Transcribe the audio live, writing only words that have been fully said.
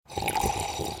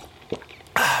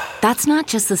That's not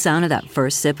just the sound of that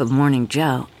first sip of Morning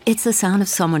Joe. It's the sound of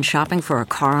someone shopping for a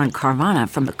car on Carvana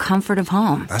from the comfort of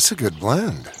home. That's a good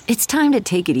blend. It's time to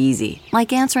take it easy,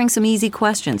 like answering some easy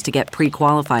questions to get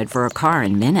pre-qualified for a car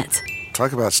in minutes.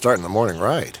 Talk about starting the morning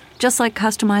right. Just like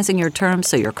customizing your terms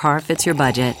so your car fits your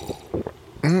budget.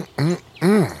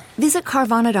 Visit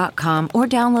Carvana.com or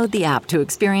download the app to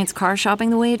experience car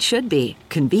shopping the way it should be.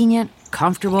 Convenient,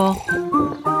 comfortable.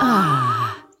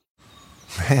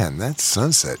 Man, that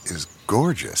sunset is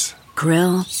gorgeous.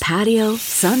 Grill, patio,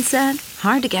 sunset.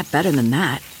 Hard to get better than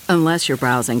that. Unless you're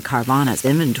browsing Carvana's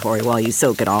inventory while you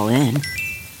soak it all in.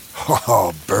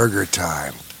 Oh, burger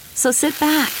time. So sit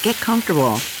back, get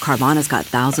comfortable. Carvana's got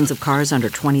thousands of cars under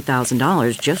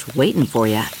 $20,000 just waiting for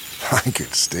you. I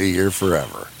could stay here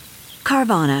forever.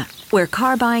 Carvana, where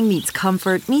car buying meets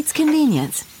comfort meets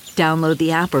convenience. Download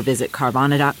the app or visit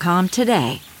Carvana.com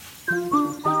today.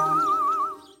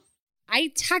 I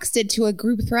texted to our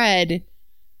group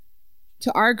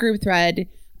thread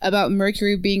about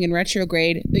Mercury being in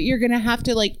retrograde, that you're going to have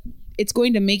to, it's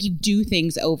going to make you do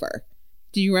things over.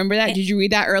 Do you remember that? Did you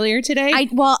read that earlier today?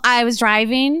 I was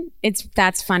driving.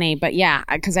 That's funny, but yeah,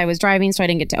 because I was driving, so I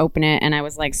didn't get to open it. And I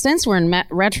was like, since we're in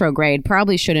retrograde,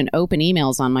 probably shouldn't open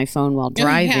emails on my phone while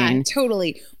driving. Yeah,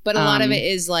 totally. But a lot of it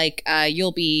is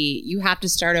you have to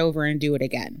start over and do it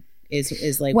again.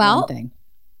 Is one thing.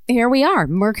 Here we are.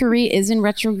 Mercury is in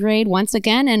retrograde once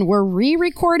again, and we're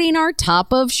re-recording our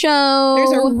top of show.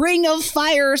 There's a ring of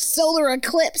fire, solar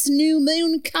eclipse, new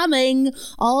moon coming.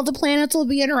 All the planets will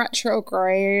be in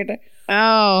retrograde.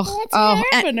 What's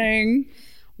happening?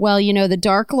 Well, the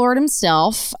Dark Lord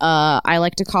himself, I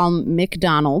like to call him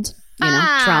McDonald.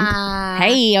 Trump.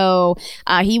 Hey-yo.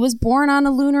 He was born on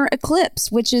a lunar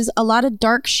eclipse, which is a lot of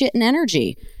dark shit and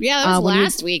energy. Yeah, that was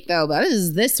last week, though. But this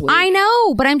is this week. I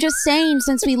know, but I'm just saying,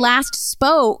 since we last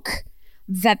spoke,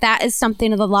 that is something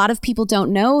that a lot of people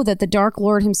don't know, that the Dark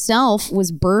Lord himself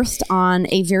was birthed on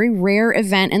a very rare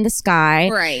event in the sky.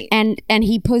 Right. And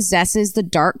he possesses the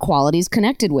dark qualities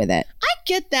connected with it. I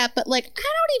get that, but I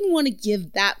don't even want to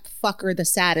give that fucker the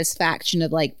satisfaction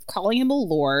of calling him a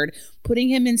lord, putting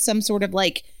him in some sort of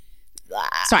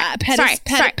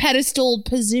pedestal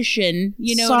position.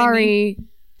 You know what I mean?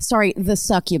 Sorry, the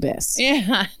succubus.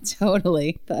 Yeah,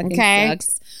 totally. Fucking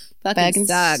sucks. Fucking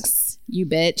sucks. You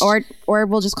bitch. Or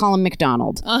we'll just call him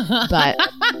McDonald. But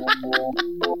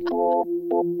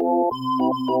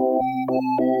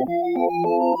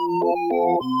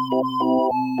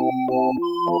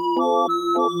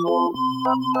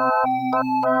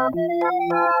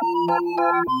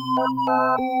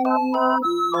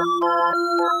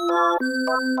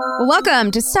well, welcome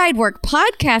to Sidework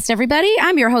Podcast, everybody.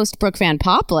 I'm your host, Brooke Van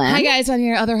Poppelen. Hi, guys. I'm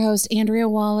your other host, Andrea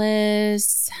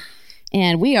Wallace.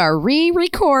 And we are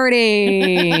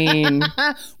re-recording.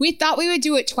 We thought we would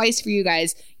do it twice for you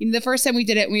guys. The first time we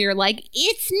did it, we were like,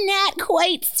 it's not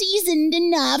quite seasoned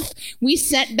enough. We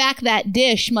sent back that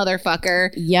dish,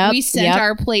 motherfucker. Yep. We sent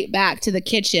our plate back to the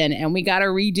kitchen, and we got to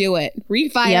redo it.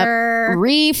 Refire. Yep.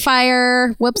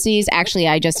 Refire. Whoopsies. Actually,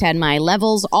 I just had my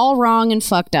levels all wrong and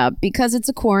fucked up because it's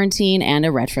a quarantine and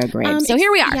a retrograde. So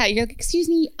here we are. Yeah, you're like, excuse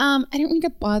me. I didn't mean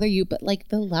to bother you, but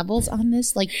the levels on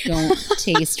this don't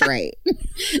taste right.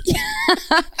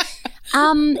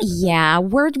 Yeah,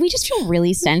 we just feel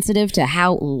really sensitive to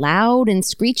how loud and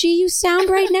screechy you sound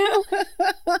right now.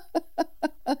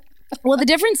 Well, the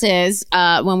difference is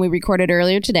when we recorded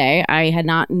earlier today, I had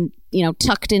not,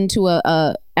 tucked into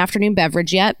a afternoon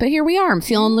beverage yet, but here we are. I'm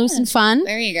feeling loose and fun.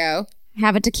 There you go.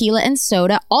 Have a tequila and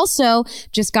soda. Also,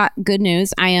 just got good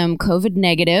news. I am COVID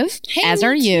negative, as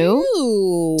are you.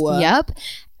 Too. Yep.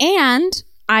 And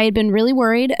I had been really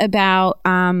worried about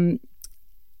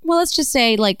well, let's just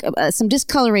say some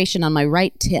discoloration on my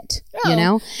right tit,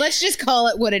 Let's just call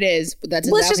it what it is. That's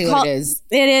exactly what it is.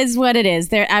 It is what it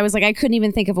is. I was like, I couldn't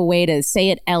even think of a way to say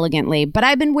it elegantly. But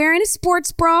I've been wearing a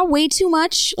sports bra way too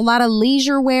much. A lot of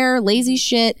leisure wear, lazy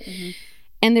shit. Mm-hmm.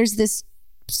 And there's this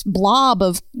blob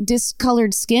of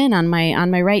discolored skin on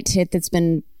my right tit that's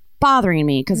been bothering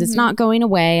me because it's not going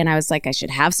away. And I was like, I should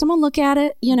have someone look at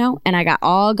it, and I got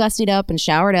all gussied up and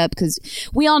showered up because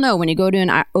we all know when you go to an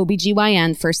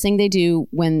OBGYN, first thing they do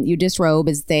when you disrobe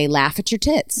is they laugh at your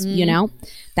tits,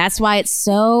 That's why it's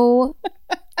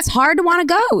hard to want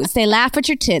to go. They laugh at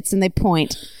your tits and they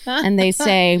point and they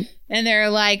say... And they're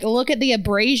like, look at the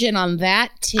abrasion on that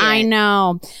tit. I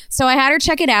know. So I had her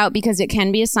check it out because it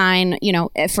can be a sign,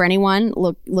 for anyone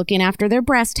looking after their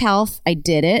breast health. I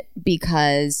did it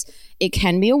because it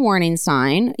can be a warning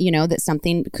sign, you know, that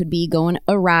something could be going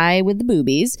awry with the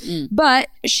boobies. But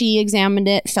she examined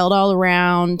it, felt all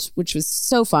around, which was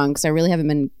so fun because I really haven't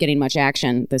been getting much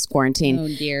action this quarantine. Oh,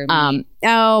 dear me.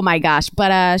 Oh my gosh.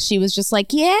 But she was just like,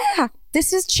 yeah,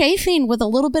 this is chafing with a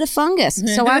little bit of fungus.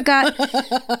 So I've got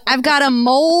a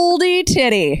moldy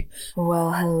titty.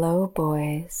 Well, hello,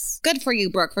 boys. Good for you,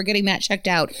 Brooke, for getting that checked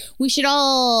out. We should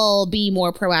all be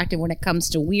more proactive when it comes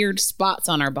to weird spots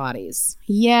on our bodies.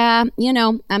 Yeah, you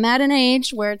know, I'm at an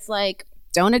age where it's like,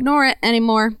 don't ignore it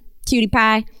anymore, cutie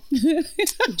pie.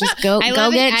 Just go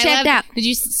get it checked out. Did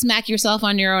you smack yourself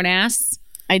on your own ass?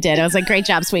 I did. I was like, great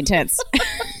job, sweet tits.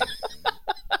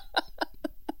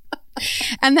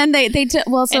 And then they and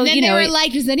then they were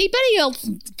like, is anybody else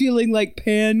feeling like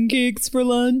pancakes for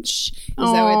lunch? Is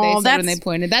that what they said when they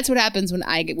pointed? That's what happens when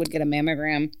I would get a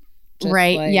mammogram. Just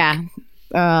right. like, yeah.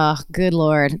 Oh, good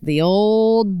Lord. The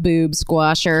old boob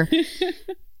squasher.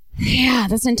 Yeah,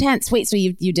 that's intense. Wait, so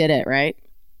you did it, right?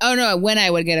 Oh, no. When I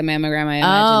would get a mammogram, I imagine.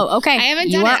 Oh, okay. I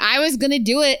haven't done it. I was going to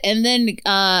do it. And then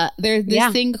there's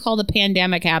this thing called a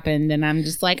pandemic happened. And I'm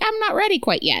just like, I'm not ready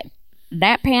quite yet.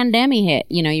 That pandemic hit.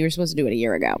 You know, you were supposed to do it a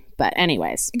year ago. But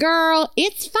anyways. Girl,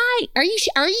 it's fine. Can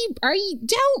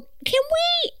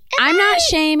we? I'm not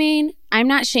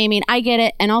shaming. I get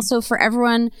it. And also for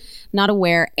everyone not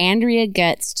aware, Andrea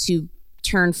gets to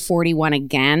turn 41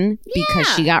 again because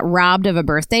she got robbed of a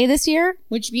birthday this year.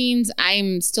 Which means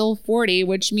I'm still 40,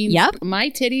 which means my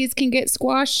titties can get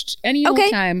squashed any old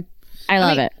time. I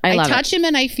love it. I touch them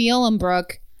and I feel them,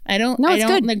 Brooke. I don't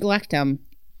neglect them.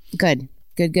 Good.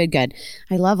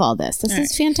 I love all this. This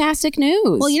is fantastic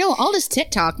news. Well, you know, all this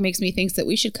TikTok makes me think that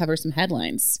we should cover some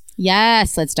headlines.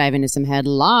 Yes, let's dive into some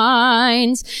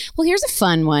headlines. Well, here's a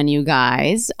fun one, you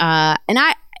guys.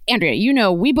 Andrea, you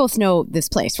know, we both know this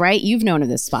place, right? You've known of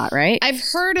this spot, right? I've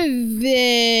heard of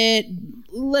it.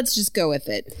 Let's just go with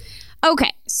it.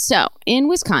 Okay, so in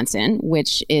Wisconsin,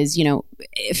 which is, you know,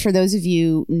 for those of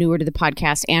you newer to the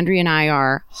podcast, Andrea and I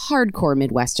are hardcore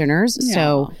Midwesterners. Yeah.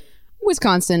 So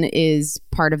Wisconsin is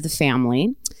part of the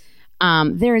family.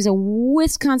 There is a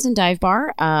Wisconsin dive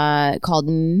bar called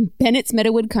Bennett's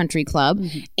Meadowood Country Club.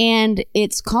 And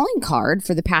its calling card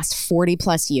for the past 40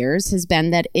 plus years has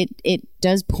been that it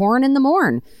does porn in the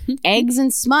morn. Eggs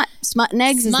and smut and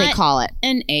eggs, as they call it.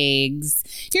 And eggs.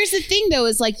 Here's the thing, though,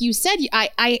 is like you said,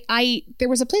 there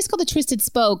was a place called the Twisted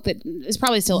Spoke that is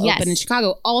probably still open in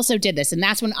Chicago, also did this. And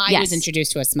that's when I was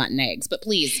introduced to a smut and eggs. But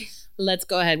please, let's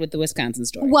go ahead with the Wisconsin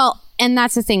story. Well, and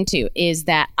that's the thing, too, is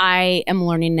that I am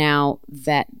learning now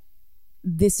that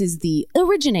this is the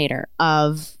originator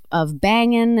of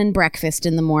banging and breakfast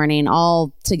in the morning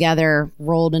all together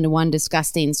rolled into one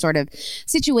disgusting sort of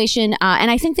situation. And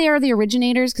I think they are the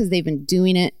originators because they've been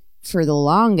doing it for the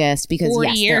longest because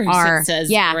 40 years, there are, it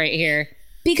says right here.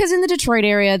 Because in the Detroit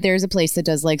area, there's a place that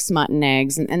does like smut and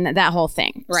eggs and that whole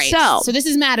thing. Right. So this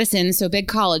is Madison, so big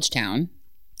college town.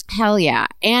 Hell yeah.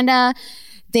 And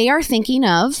they are thinking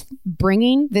of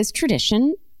bringing this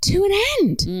tradition to an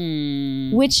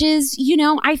end, which is, you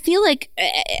know, I feel like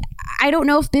I don't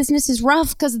know if business is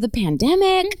rough because of the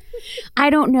pandemic. I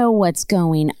don't know what's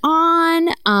going on.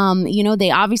 You know,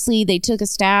 they took a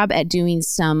stab at doing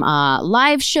some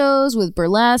live shows with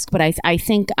burlesque, but I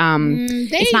think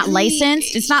it's not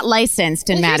licensed. It's not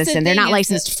licensed in Madison. They're not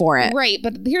licensed for it. Right.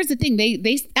 But here's the thing.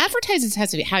 They advertise this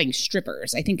has to be having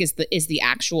strippers, I think is the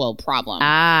actual problem.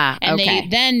 And they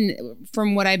then,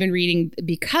 from what I've been reading,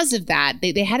 because of that,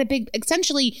 they had a big,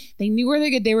 essentially, they knew where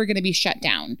they were going to be shut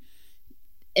down.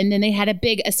 And then they had a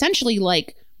big, essentially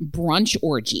like brunch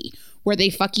orgy where they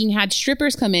fucking had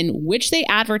strippers come in, which they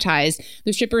advertised.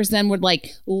 The strippers then would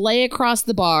like lay across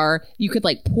the bar. You could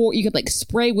like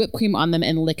spray whipped cream on them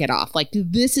and lick it off. Like,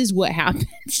 this is what happened.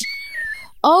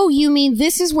 Oh, you mean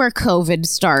this is where COVID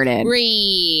started?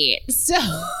 Right. So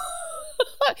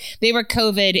they were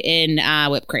COVID in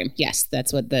whipped cream. Yes,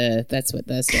 that's what the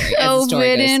story.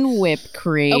 COVID in whipped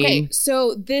cream. Okay,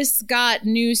 so this got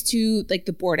news to like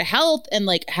the Board of Health and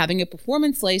like having a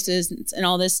performance license and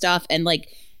all this stuff, and like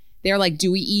they're like,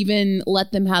 do we even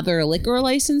let them have their liquor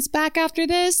license back after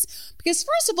this? Because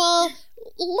first of all,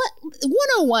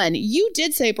 101, you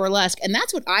did say burlesque, and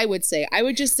that's what I would say. I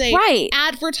would just say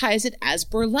advertise it as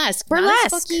burlesque. Not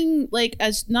as fucking like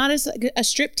not as a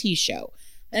striptease show.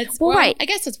 Right. I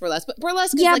guess it's burlesque, but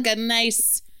burlesque is like a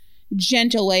nice,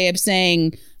 gentle way of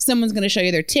saying someone's going to show you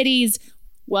their titties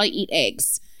while you eat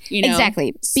eggs. You know?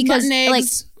 Exactly. Because eggs, like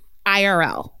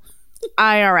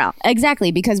IRL.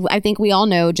 Exactly. Because I think we all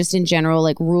know just in general,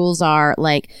 like rules are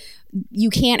like you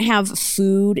can't have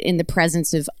food in the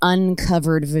presence of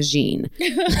uncovered vagine.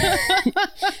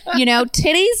 You know,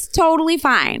 titties, totally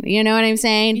fine. You know what I'm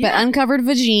saying? But uncovered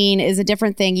vagine is a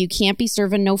different thing. You can't be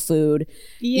serving no food.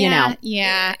 Yeah, you know?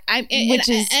 yeah.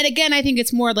 And again, I think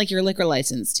it's more like your liquor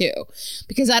license too,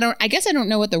 because I guess I don't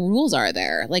know what the rules are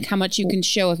there, like how much you can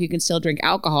show if you can still drink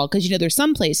alcohol. Because you know, there's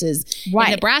some places in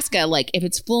Nebraska, like if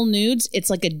it's full nudes, it's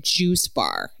like a juice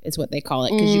bar, is what they call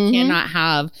it, because you cannot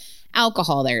have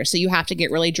alcohol there, so you have to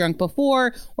get really drunk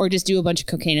before, or just do a bunch of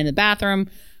cocaine in the bathroom,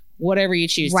 whatever you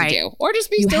choose to do, or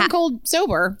just be stone cold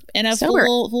sober in a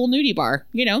full nudie bar.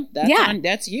 You know,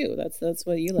 that's you. That's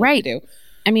what you like to do.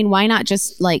 I mean, why not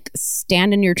just like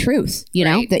stand in your truth? You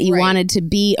know, that you wanted to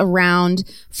be around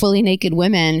fully naked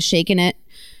women shaking it,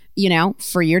 you know,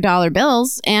 for your dollar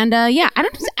bills. And I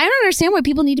don't understand why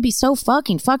people need to be so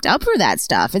fucking fucked up for that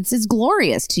stuff. It's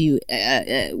glorious to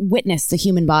witness the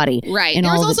human body. Right.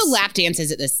 There was also lap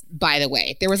dances at this, by the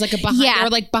way. There was like they were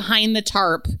like behind the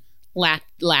tarp lap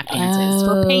dances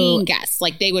for paying guests.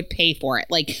 Like they would pay for it.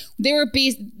 Like they were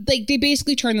they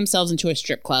basically turned themselves into a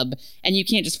strip club, and you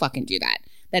can't just fucking do that.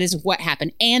 That is what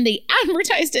happened. And they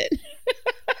advertised it.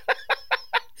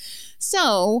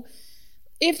 So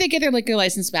if they get their liquor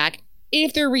license back,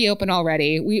 if they're reopened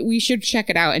already, we should check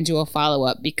it out and do a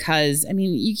follow-up, because I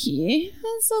mean,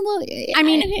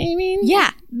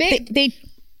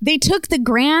 they took the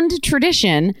grand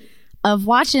tradition of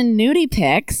watching nudie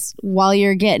pics while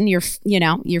you're getting your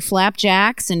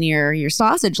flapjacks and your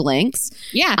sausage links.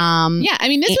 Yeah. I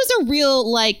mean, this was a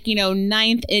real, like, you know,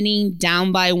 9th inning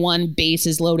down by 1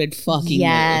 bases loaded fucking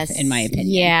move, in my opinion.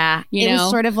 Yeah. It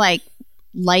was sort of like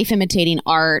life imitating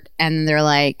art, and they're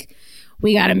like,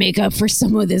 we got to make up for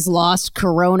some of this lost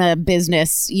Corona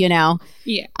business, you know?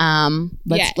 Yeah.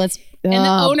 Let's. And the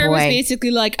owner was basically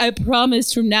like, I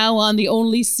promise from now on, the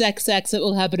only sex acts that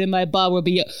will happen in my bar will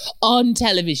be on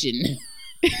television.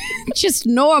 Just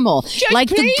normal. Like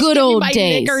the good old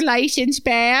days. Liquor license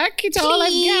back. It's all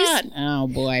I've got. Oh,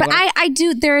 boy. But I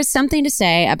do. There is something to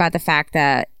say about the fact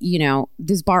that, you know,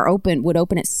 this bar would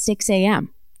open at 6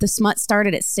 a.m. The smut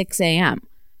started at 6 a.m.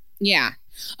 Yeah.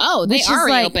 Oh, they are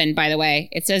reopened, by the way.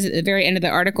 It says at the very end of the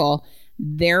article,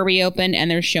 they're reopened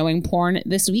and they're showing porn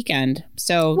this weekend.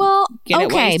 So get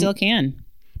it while you still can.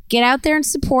 Get out there and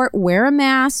support, wear a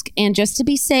mask, and just to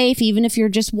be safe, even if you're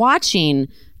just watching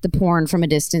the porn from a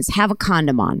distance, have a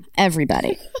condom on.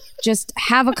 Everybody. Just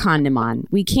have a condom on.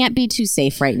 We can't be too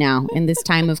safe right now in this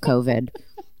time of COVID.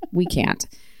 We can't.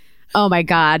 Oh my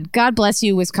God. God bless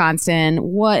you, Wisconsin.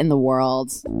 What in the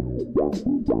world?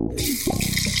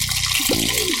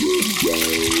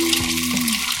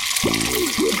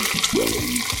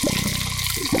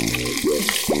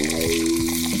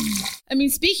 I mean,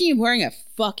 speaking of wearing a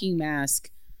fucking mask.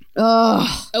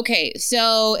 Ugh. Okay,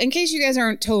 so in case you guys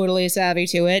aren't totally savvy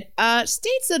to it,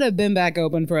 states that have been back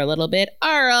open for a little bit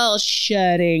are all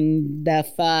shutting the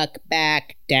fuck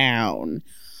back down.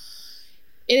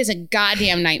 It is a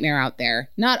goddamn nightmare out there.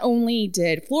 Not only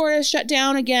did Florida shut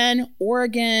down again,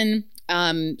 Oregon,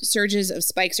 surges of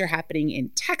spikes are happening in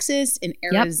Texas, in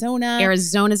Arizona. Yep.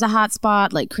 Arizona's a hot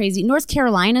spot, like crazy. North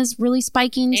Carolina's really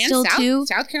spiking and too.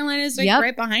 South Carolina's like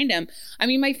right behind them. I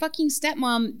mean, my fucking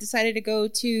stepmom decided to go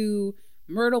to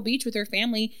Myrtle Beach with her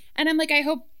family, and I'm like, I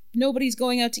hope nobody's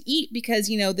going out to eat, because,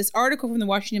 you know, this article from the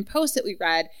Washington Post that we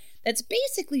read that's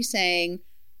basically saying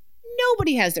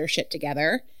nobody has their shit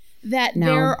together, that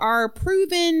there are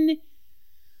proven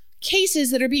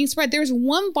cases that are being spread. There's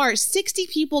one bar, 60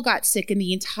 people got sick in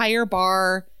the entire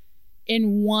bar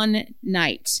in one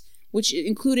night, which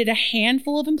included a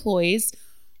handful of employees.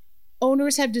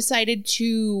 Owners have decided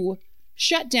to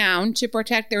shut down to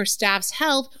protect their staff's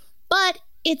health, but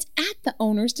it's at the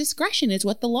owner's discretion is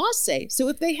what the laws say. So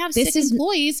if they have sick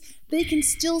employees, they can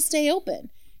still stay open.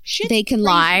 They can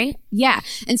lie. Yeah.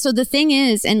 And so the thing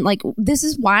is, and like, this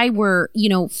is why we're, you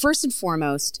know, first and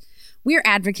foremost, we're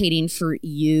advocating for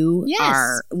you,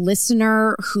 our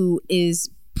listener, who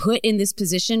is put in this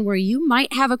position where you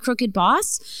might have a crooked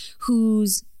boss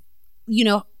who's, you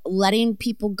know, letting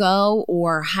people go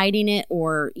or hiding it,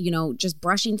 or, you know, just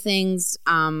brushing things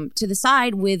to the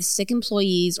side with sick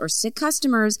employees or sick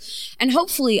customers. And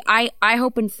hopefully, I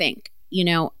hope and think, you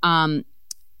know,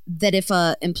 that if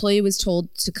a employee was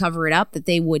told to cover it up, that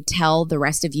they would tell the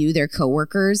rest of you, their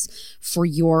coworkers, for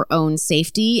your own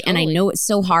safety. Totally. And I know it's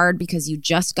so hard because you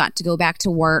just got to go back to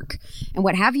work and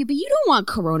what have you, but you don't want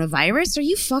coronavirus. Are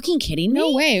you fucking kidding me?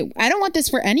 No way. I don't want this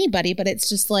for anybody, but it's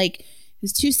just like,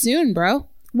 it's too soon, bro.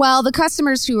 Well, the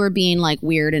customers who are being like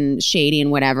weird and shady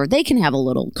and whatever, they can have a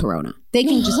little Corona. They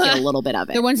can just get a little bit of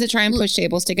it. The ones that try and push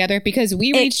tables together, because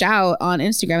we reached out on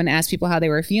Instagram and asked people how they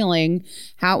were feeling,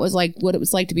 how it was like, what it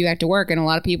was like to be back to work. And a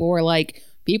lot of people were like,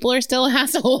 people are still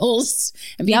assholes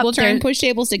and people try and push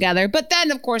tables together. But then,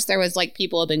 of course, there was like,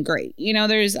 people have been great. You know,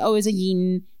 there's always a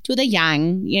yin to the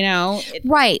yang, you know?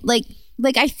 Right. Like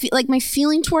I feel like my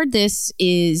feeling toward this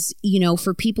is, you know,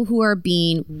 for people who are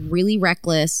being really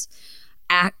reckless,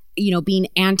 being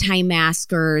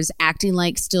anti-maskers, acting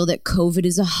like still that COVID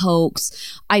is a hoax.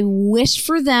 I wish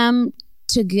for them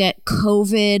to get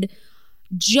COVID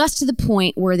just to the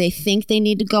point where they think they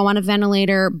need to go on a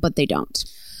ventilator, but they don't.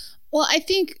 Well, I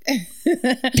think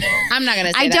I'm not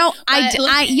going to say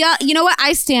you know what?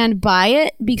 I stand by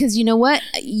it because you know what?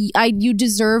 You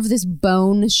deserve this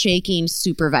bone-shaking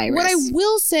super virus. What I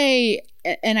will say,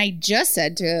 and I just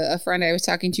said to a friend I was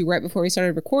talking to right before we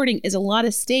started recording, is a lot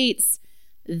of states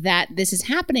that this is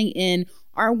happening in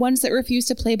are ones that refuse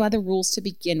to play by the rules to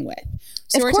begin with.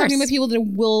 So we're talking with people that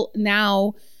will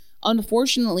now,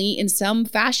 unfortunately, in some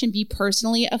fashion, be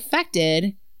personally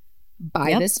affected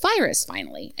by this virus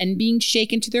finally and being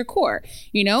shaken to their core.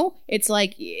 You know, it's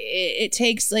like it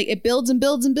takes like it builds and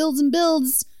builds and builds and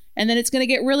builds, and then it's going to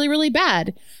get really, really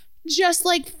bad. Just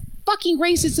like fucking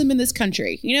racism in this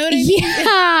country. You know what I mean?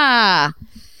 Yeah.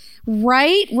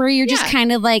 Right? Where you're just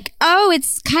kind of like, oh,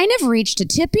 it's kind of reached a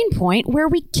tipping point where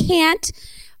we can't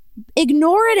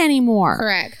ignore it anymore.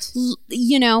 Correct.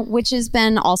 You know, which has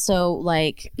been also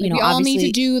like, you know, we all need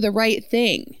to do the right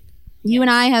thing. You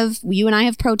and I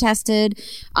have protested.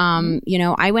 You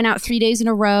know, I went out 3 days in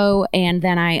a row and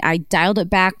then I dialed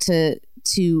it back to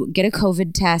get a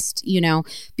COVID test, you know,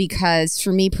 because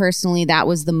for me personally, that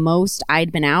was the most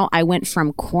I'd been out. I went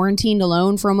from quarantined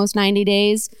alone for almost 90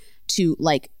 days to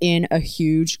like in a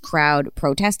huge crowd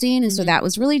protesting. And so that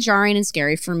was really jarring and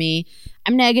scary for me.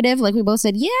 I'm negative. Like we both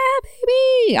said, yeah,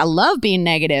 baby. I love being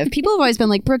negative. People have always been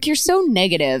like, Brooke, you're so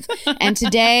negative. And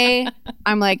today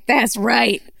I'm like, that's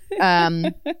right.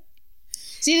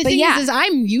 See, the thing is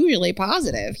I'm usually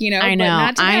positive, you know. I know. But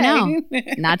not today. I know.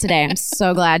 Not today. I'm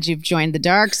so glad you've joined the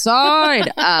dark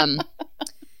side.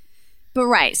 But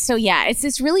right. So yeah, it's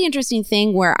this really interesting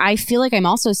thing where I feel like I'm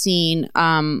also seeing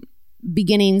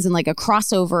beginnings and like a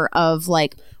crossover of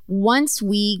like once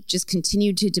we just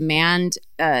continue to demand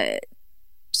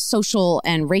social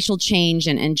and racial change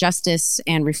and justice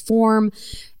and reform,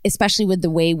 especially with the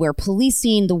way we're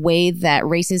policing, the way that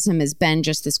racism has been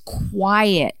just this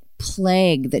quiet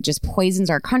plague that just poisons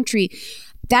our country.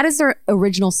 That is our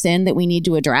original sin that we need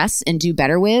to address and do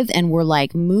better with. And we're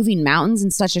like moving mountains in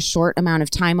such a short amount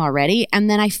of time already. And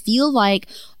then I feel like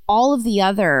all of the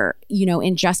other, you know,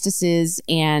 injustices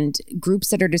and groups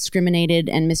that are discriminated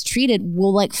and mistreated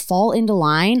will like fall into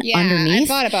line underneath.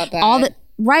 I thought about that.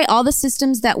 All the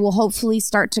systems that will hopefully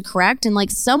start to correct. And like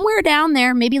somewhere down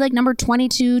there, maybe like number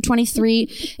 22,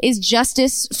 23 is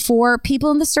justice for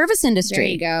people in the service industry. There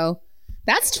you go.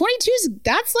 That's 22.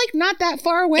 That's like not that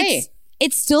far away.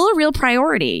 It's still a real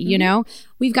priority, you know?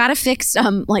 We've got to fix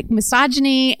like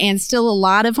misogyny and still a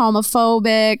lot of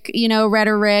homophobic, you know,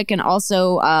 rhetoric. And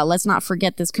also, let's not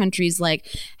forget this country's like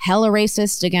hella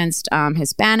racist against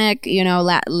Hispanic, you know,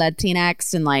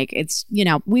 Latinx. And like, it's, you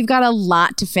know, we've got a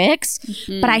lot to fix.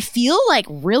 But I feel like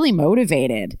really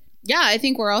motivated. Yeah, I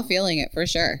think we're all feeling it for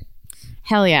sure.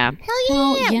 Hell yeah.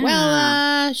 Hell yeah.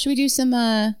 Well, should we do some...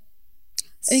 I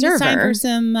think it's time for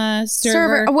some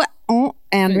server. What? Oh,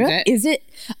 Andrea, is it?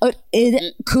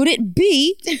 Could it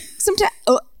be? Sometimes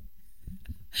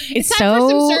it's time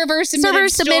for some server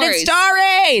submitted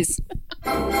stories.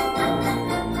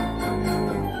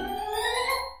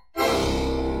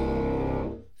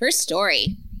 First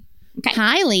story. Okay.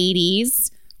 Hi,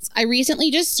 ladies. I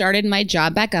recently just started my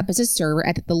job back up as a server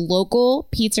at the local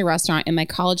pizza restaurant in my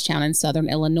college town in Southern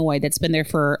Illinois that's been there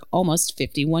for almost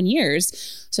 51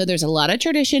 years. So there's a lot of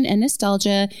tradition and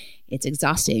nostalgia. It's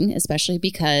exhausting, especially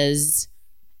because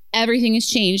everything has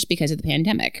changed because of the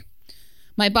pandemic.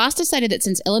 My boss decided that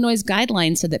since Illinois'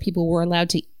 guidelines said that people were allowed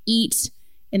to eat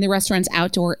in the restaurant's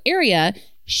outdoor area,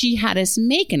 she had us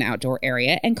make an outdoor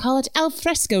area and call it al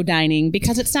fresco dining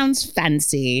because it sounds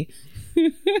fancy.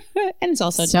 And it's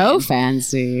also so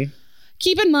fancy.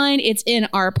 Keep in mind, it's in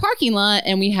our parking lot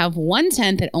and we have one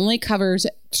tent that only covers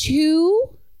 2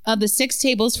 of the 6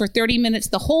 tables for 30 minutes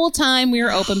the whole time we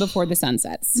are open before the sun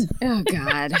sets. Oh,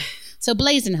 God. So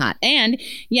blazing hot. And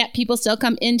yet people still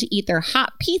come in to eat their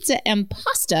hot pizza and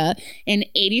pasta in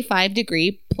 85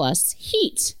 degree plus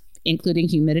heat, including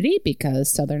humidity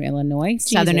because Southern Illinois.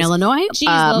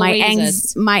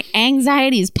 My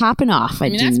anxiety is popping off. I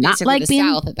do that's not like the being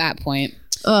South at that point.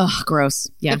 Ugh, gross.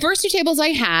 Yeah. The first 2 tables I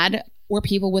had were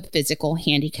people with physical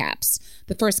handicaps.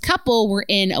 The first couple were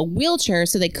in a wheelchair,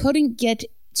 so they couldn't get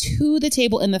to the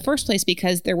table in the first place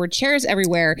because there were chairs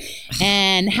everywhere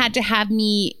and had to have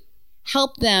me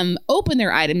help them open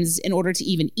their items in order to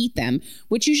even eat them,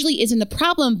 which usually isn't the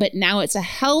problem, but now it's a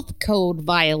health code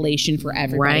violation for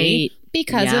everybody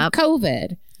because of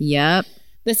COVID. Yep.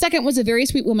 The second was a very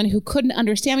sweet woman who couldn't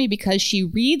understand me because she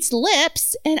reads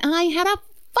lips and I had a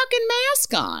fucking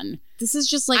mask on. This is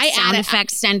just like sound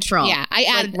effect central. Yeah, I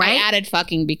added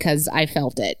fucking because I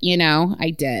felt it,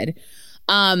 I did.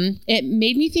 It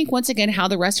made me think once again how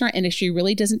the restaurant industry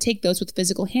really doesn't take those with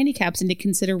physical handicaps into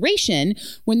consideration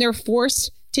when they're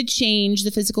forced to change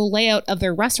the physical layout of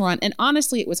their restaurant. And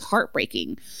honestly, it was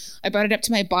heartbreaking. I brought it up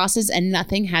to my bosses and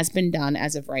nothing has been done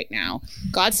as of right now.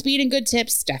 Godspeed and good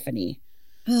tips, Stephanie.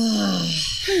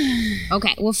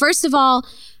 Okay. Well, first of all,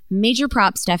 major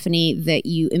props, Stephanie, that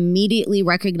you immediately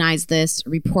recognized this,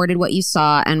 reported what you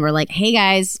saw, and were like, hey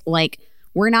guys, like,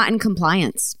 we're not in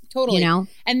compliance. Totally. And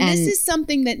this is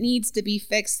something that needs to be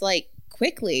fixed like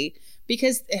quickly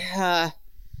because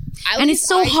it's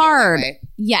so hard.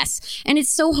 Yes. And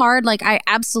it's so hard. Like, I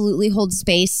absolutely hold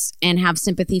space and have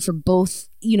sympathy for both,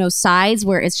 sides,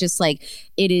 where it's just like,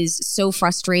 it is so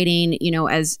frustrating,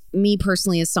 as me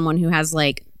personally, as someone who has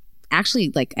like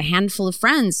actually like a handful of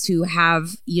friends who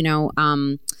have,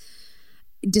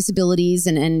 disabilities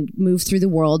and move through the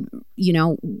world,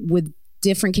 with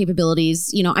different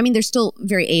capabilities, they're still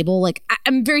very able. Like,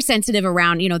 I'm very sensitive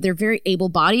around, they're very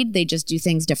able-bodied. They just do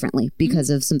things differently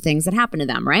because of some things that happen to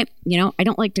them, right? I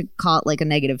don't like to call it like a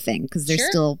negative thing because they're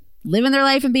still living their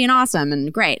life and being awesome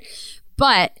and great.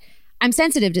 But I'm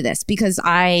sensitive to this because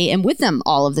I am with them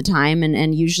all of the time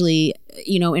and usually,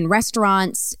 in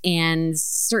restaurants and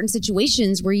certain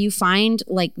situations where you find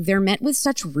like they're met with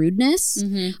such rudeness,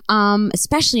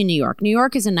 especially in New York. New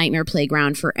York is a nightmare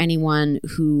playground for anyone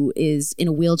who is in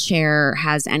a wheelchair,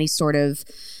 has any sort of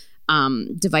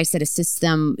device that assists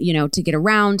them, to get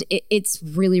around. It's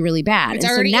really, really bad. It's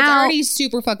already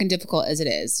super fucking difficult as it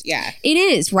is. Yeah. It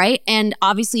is, right? And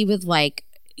obviously with like,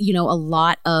 a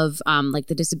lot of like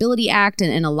the Disability Act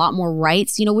and a lot more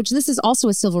rights, which this is also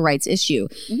a civil rights issue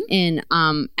in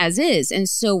as is. And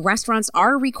so restaurants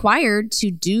are required to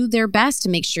do their best to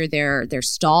make sure their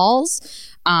stalls,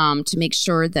 to make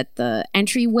sure that the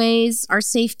entryways are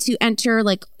safe to enter,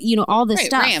 like, all this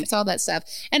stuff. Ramps, all that stuff.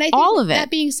 And I think all of it. That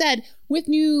being said, with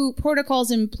new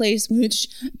protocols in place, which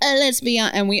let's be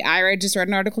honest, and I just read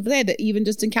an article today that even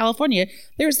just in California,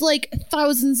 there's like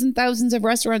thousands and thousands of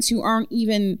restaurants who aren't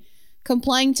even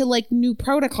complying to like new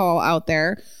protocol out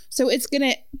there. So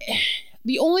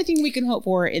the only thing we can hope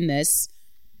for in this,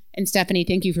 and Stephanie,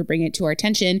 thank you for bringing it to our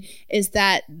attention, is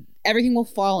that everything will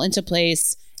fall into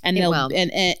place and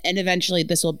and eventually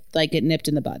this will like get nipped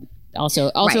in the bud.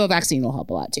 Also, right. A vaccine will help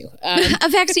a lot too. A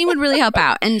vaccine would really help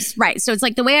out. And right. So it's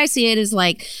like the way I see it is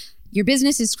like your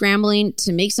business is scrambling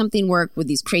to make something work with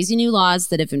these crazy new laws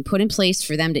that have been put in place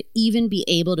for them to even be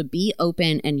able to be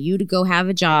open and you to go have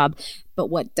a job. But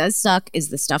what does suck is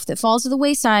the stuff that falls to the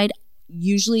wayside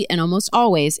usually and almost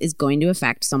always is going to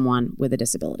affect someone with a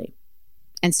disability.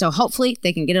 And so hopefully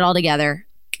they can get it all together,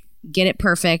 get it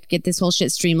perfect, get this whole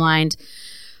shit streamlined.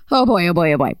 Oh boy, oh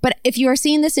boy, oh boy. But if you are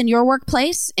seeing this in your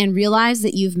workplace and realize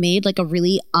that you've made like a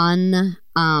really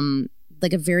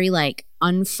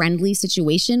unfriendly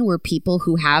situation where people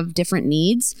who have different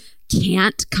needs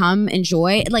can't come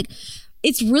enjoy, like,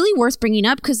 it's really worth bringing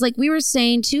up because like we were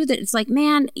saying too, that it's like,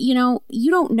 man, you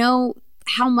don't know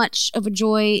how much of a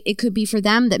joy it could be for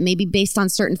them that maybe based on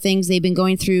certain things they've been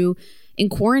going through in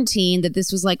quarantine, that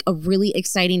this was like a really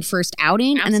exciting first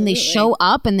outing. Absolutely. And then they show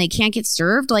up and they can't get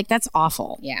served. Like, that's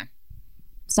awful. Yeah.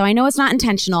 So I know it's not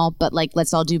intentional, but like,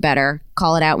 let's all do better.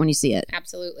 Call it out when you see it.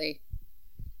 Absolutely.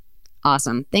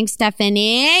 Awesome. Thanks,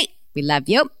 Stephanie. We love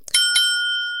you.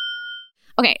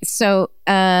 Okay. So,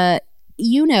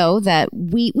 you know that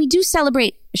we do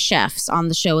celebrate chefs on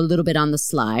the show a little bit on the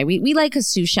sly. We like a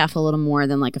sous chef a little more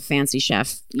than like a fancy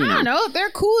chef. I don't know. If they're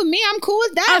cool with me, I'm cool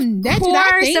with them.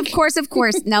 Of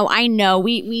course. No, I know.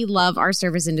 We love our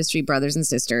service industry brothers and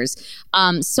sisters.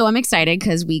 So I'm excited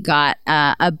because we got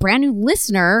a brand new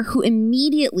listener who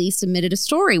immediately submitted a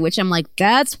story, which I'm like,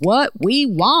 that's what we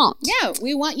want. Yeah,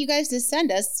 we want you guys to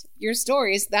send us your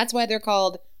stories. That's why they're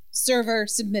called server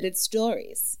submitted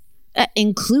stories.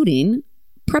 Including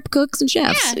prep cooks and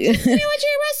chefs. Yeah, what's your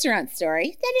restaurant story?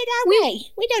 Send it our way.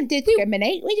 We don't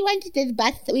discriminate. We want the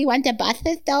bus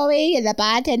story and the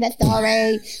bartender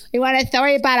story. We want a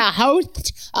story about a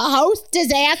host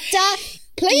disaster.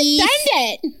 Please send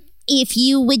it. if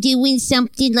you were doing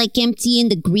something like emptying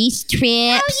the grease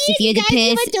traps, if you're the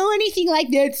person, do anything like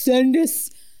that, send us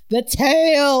the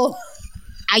tail.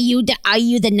 Are you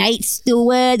the night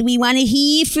steward? We want to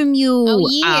hear from you. Oh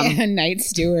yeah, night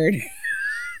steward.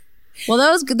 Well,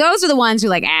 those are the ones who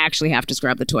like actually have to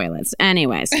scrub the toilets.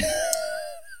 Anyways,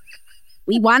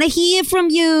 we want to hear from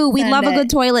you. We love a good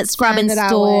toilet scrubbing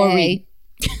story.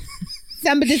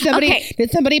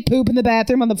 Did somebody poop in the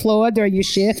bathroom on the floor during your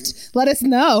shift? Let us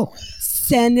know.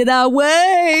 Send it our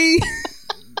way.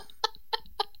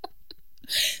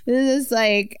 This is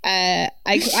like I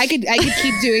could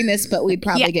keep doing this, but we'd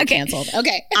probably get canceled.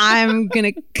 Okay. I'm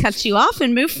gonna cut you off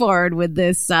and move forward with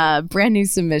this brand new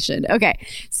submission. Okay,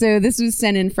 so this was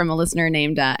sent in from a listener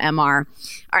named MR.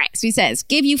 All right, so he says,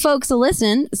 "Give you folks a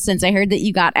listen since I heard that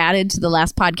you got added to the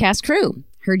last podcast crew.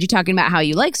 Heard you talking about how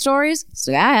you like stories,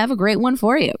 so I have a great one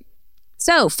for you.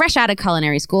 So, fresh out of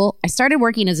culinary school, I started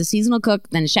working as a seasonal cook,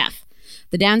 then chef.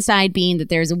 The downside being that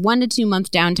there's a 1 to 2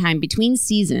 month downtime between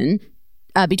seasons,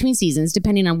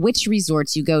 depending on which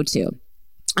resorts you go to.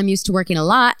 I'm used to working a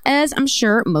lot, as I'm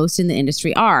sure most in the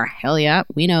industry are. Hell yeah,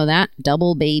 we know that.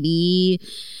 Double baby.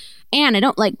 And I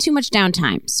don't like too much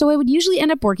downtime, so I would usually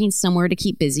end up working somewhere to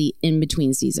keep busy in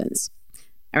between seasons."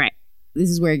 All right, this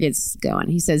is where it gets going.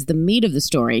 He says, the meat of the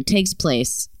story takes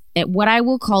place at what I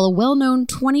will call a well-known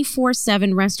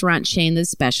 24/7 restaurant chain that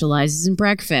specializes in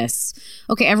breakfasts.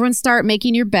 Okay, everyone start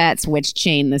making your bets which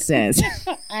chain this is.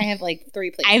 I have like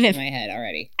 3 places in my head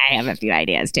already. I have a few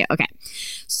ideas too. Okay.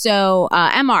 So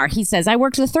MR, he says, I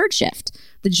worked the third shift.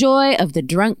 The joy of the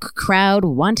drunk crowd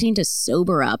wanting to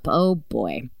sober up. Oh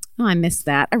boy. Oh, I missed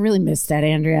that. I really missed that,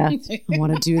 Andrea. I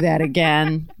want to do that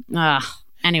again.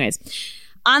 Anyways,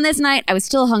 on this night, I was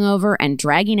still hungover and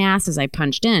dragging ass as I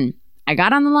punched in. I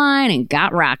got on the line and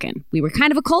got rocking. We were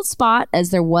kind of a cult spot as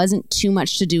there wasn't too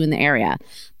much to do in the area.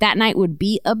 That night would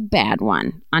be a bad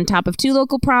one. On top of 2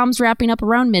 local proms wrapping up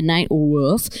around midnight,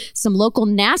 woof, some local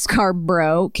NASCAR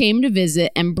bro came to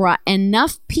visit and brought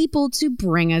enough people to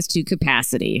bring us to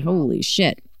capacity. Holy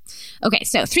shit. Okay,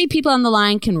 so 3 people on the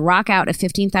line can rock out a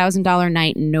 $15,000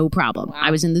 night, no problem. Wow.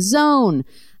 I was in the zone.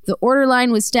 The order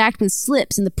line was stacked with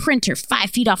slips, and the printer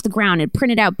 5 feet off the ground had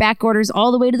printed out back orders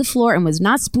all the way to the floor and was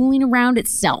not spooling around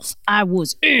itself. I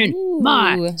was in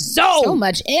my zone. So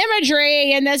much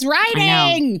imagery in this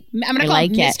writing. I'm going to call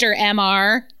him Mr.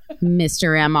 MR.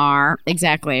 Mr. MR,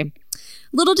 exactly.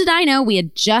 Little did I know we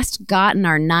had just gotten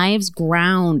our knives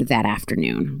ground that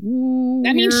afternoon. Ooh,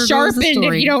 that means sharpened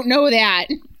if you don't know that.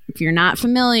 If you're not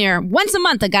familiar, once a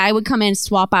month a guy would come in and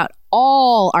swap out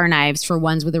all our knives for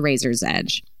ones with a razor's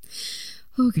edge.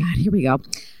 Oh, God, here we go.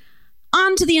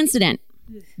 On to the incident.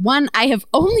 One I have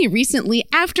only recently,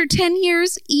 after 10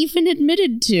 years, even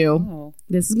admitted to. Oh.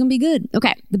 This is going to be good.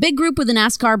 Okay, the big group with the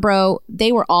NASCAR bro,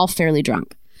 they were all fairly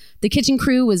drunk. The kitchen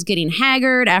crew was getting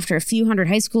haggard after a few hundred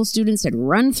high school students had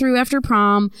run through after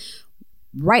prom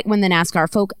right when the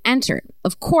NASCAR folk entered.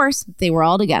 Of course, they were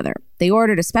all together. They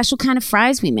ordered a special kind of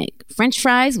fries we make. French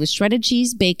fries with shredded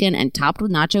cheese, bacon, and topped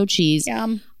with nacho cheese.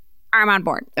 Yum. I'm on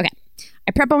board. Okay.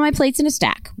 I prep all my plates in a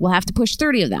stack. We'll have to push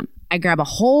 30 of them. I grab a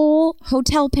whole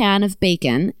hotel pan of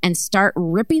bacon and start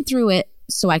ripping through it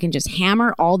so I can just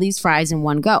hammer all these fries in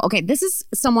one go. Okay, this is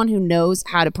someone who knows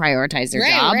how to prioritize their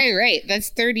job. Right. That's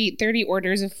 30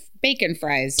 orders of bacon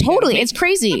fries. Totally. It's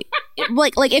crazy.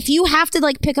 like if you have to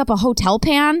like pick up a hotel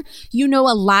pan, you know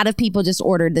a lot of people just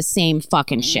ordered the same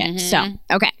fucking shit. So,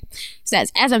 okay.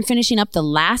 Says, as I'm finishing up the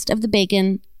last of the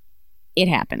bacon, it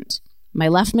happened. My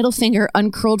left middle finger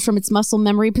uncurled from its muscle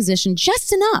memory position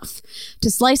just enough to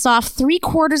slice off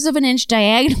 3/4 of an inch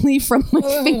diagonally from my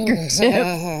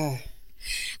fingertip.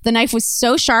 The knife was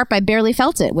so sharp I barely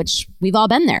felt it, which we've all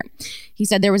been there. He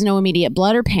said there was no immediate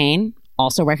blood or pain.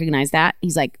 Also recognized that.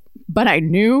 He's like, but I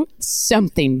knew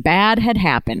something bad had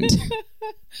happened.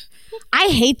 I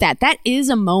hate that. That is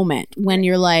a moment when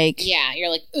you're like... Yeah, you're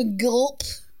like, gulp.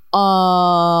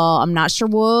 I'm not sure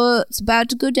what's about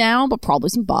to go down, but probably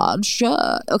some bad shit.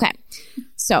 Okay.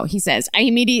 So he says, I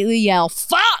immediately yell,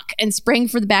 fuck, and spring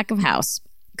for the back of house.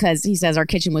 Because he says our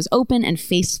kitchen was open and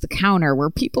faced the counter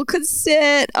where people could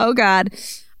sit. Oh, God.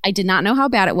 I did not know how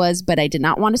bad it was, but I did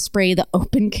not want to spray the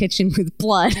open kitchen with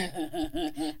blood.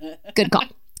 Good call.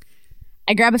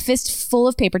 I grab a fist full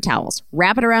of paper towels,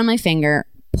 wrap it around my finger,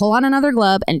 pull on another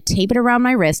glove, and tape it around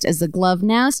my wrist as the glove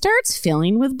now starts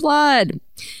filling with blood.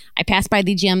 I pass by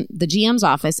the GM's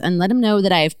office and let him know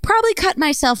that I have probably cut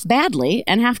myself badly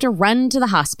and have to run to the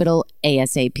hospital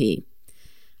ASAP.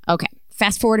 Okay,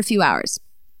 fast forward a few hours.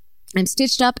 I'm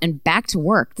stitched up and back to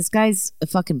work. This guy's a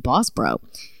fucking boss, bro.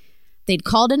 They'd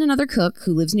called in another cook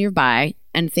who lives nearby,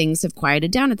 and things have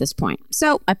quieted down at this point.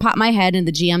 So I pop my head in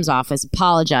the GM's office,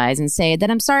 apologize, and say that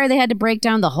I'm sorry they had to break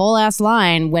down the whole ass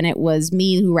line when it was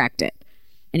me who wrecked it.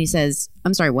 And he says,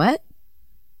 I'm sorry, what?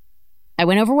 I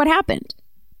went over what happened.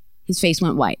 His face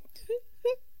went white.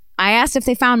 I asked if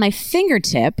they found my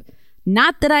fingertip,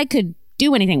 not that I could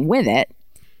do anything with it.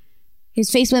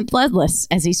 His face went bloodless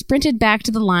as he sprinted back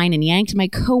to the line and yanked my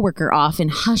coworker off in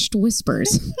hushed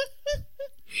whispers.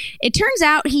 It turns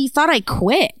out he thought I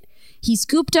quit. He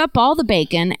scooped up all the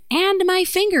bacon and my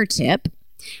fingertip,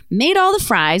 made all the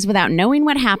fries without knowing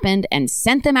what happened, and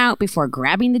sent them out before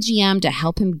grabbing the GM to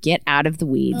help him get out of the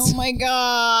weeds. Oh my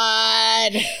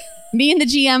God. Me and the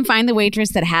GM find the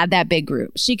waitress that had that big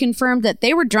group. She confirmed that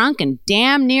they were drunk and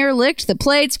damn near licked the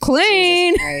plates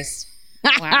clean. Jesus Christ.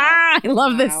 Wow. I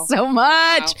love this so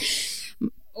much.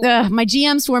 My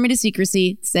GM swore me to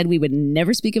secrecy, said we would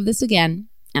never speak of this again,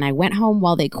 and I went home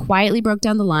while they quietly broke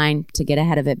down the line to get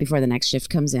ahead of it before the next shift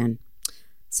comes in.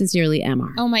 Sincerely,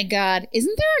 MR. Oh my God.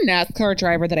 Isn't there a NASCAR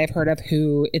driver that I've heard of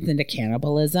who is into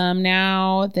cannibalism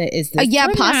now? That is this yeah,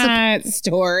 from possibly. that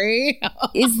story.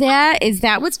 Is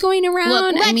that what's going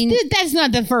around? Look, that's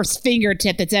not the first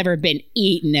fingertip that's ever been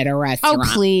eaten at a restaurant.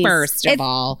 Oh, please. First of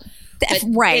all. But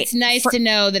right. It's nice to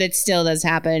know that it still does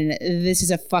happen. This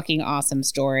is a fucking awesome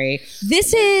story.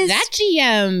 That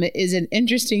GM is an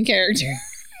interesting character.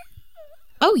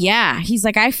 Oh, yeah. He's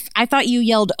like, I thought you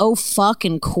yelled, oh, fuck,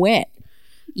 and quit.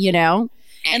 You know?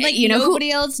 And like, nobody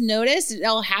else noticed. It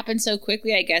all happened so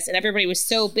quickly, I guess. And everybody was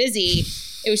so busy.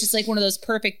 It was just like one of those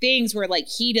perfect things where like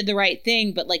he did the right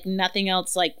thing, but like nothing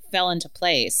else like fell into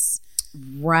place.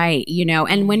 Right.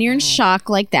 And when you're in shock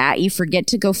like that, you forget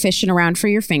to go fishing around for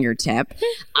your fingertip.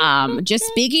 Just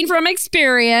speaking from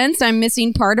experience, I'm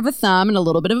missing part of a thumb and a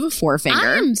little bit of a forefinger.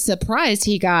 I'm surprised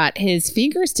he got his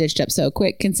finger stitched up so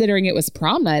quick, considering it was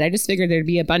prom night. I just figured there'd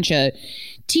be a bunch of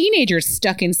teenagers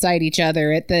stuck inside each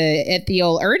other at the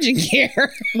old urgent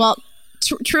care. Well,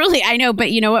 truly, I know,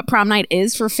 but you know what prom night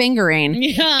is for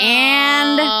fingering?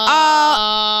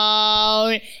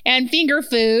 And finger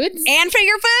foods. And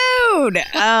finger food.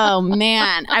 Oh,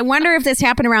 man. I wonder if this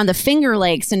happened around the Finger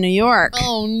Lakes in New York.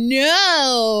 Oh,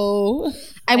 no.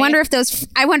 I wonder if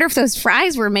those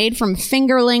fries were made from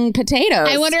fingerling potatoes.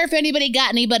 I wonder if anybody got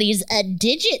anybody's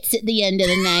digits at the end of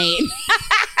the night.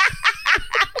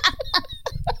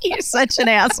 You're such an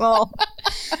asshole.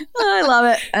 I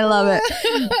love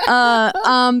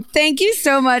it. Thank you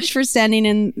so much for sending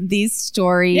in these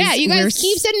stories. Yeah, you guys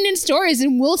keep sending in stories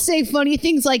and we'll say funny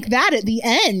things like that at the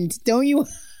end, don't you?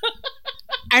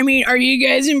 I mean, are you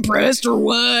guys impressed or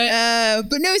what?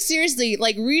 But no, seriously,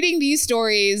 like reading these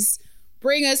stories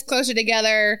bring us closer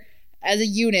together as a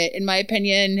unit, in my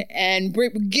opinion, and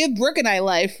give Brooke and I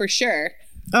life for sure.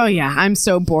 Oh, yeah. I'm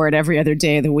so bored every other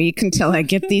day of the week until I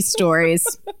get these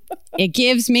stories. It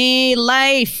gives me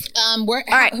life. Where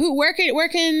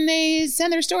can they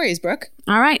send their stories, Brooke?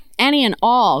 All right. Any and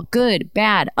all good,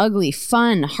 bad, ugly,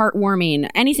 fun, heartwarming,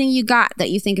 anything you got that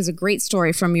you think is a great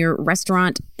story from your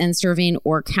restaurant and serving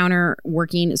or counter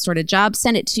working sort of job,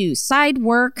 send it to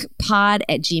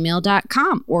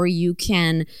sideworkpod@gmail.com, or you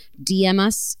can DM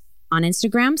us on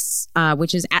Instagram,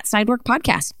 which is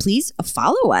 @sideworkpodcast. Please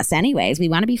follow us anyways. We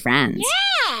want to be friends. Yeah.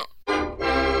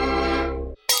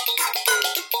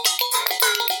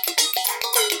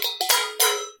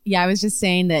 Yeah, I was just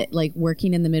saying that, like,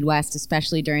 working in the Midwest,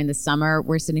 especially during the summer,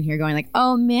 we're sitting here going like,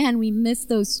 oh, man, we miss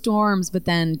those storms. But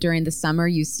then during the summer,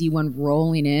 you see one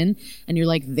rolling in and you're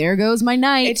like, there goes my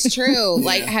night. It's true.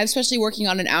 Like, especially working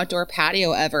on an outdoor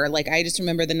patio ever. Like, I just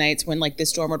remember the nights when, like, the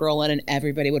storm would roll in and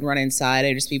everybody would run inside.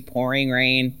 It'd just be pouring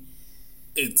rain.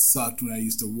 It sucked when I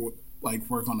used to work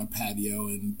on a patio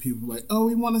and people were like, oh,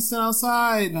 we want to sit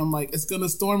outside. And I'm like, it's going to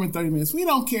storm in 30 minutes. We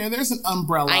don't care. There's an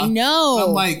umbrella. I know. And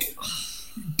I'm like,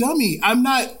 dummy, I'm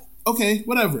not, okay,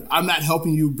 whatever. I'm not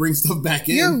helping you bring stuff back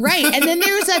in. You're right. And then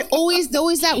there was always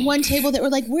that one table that were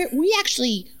like, we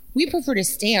prefer to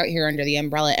stay out here under the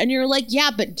umbrella. And you're like,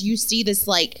 yeah, but do you see this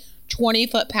like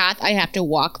 20-foot path I have to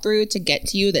walk through to get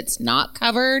to you that's not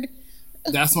covered?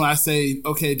 That's when I say,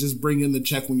 okay, just bring in the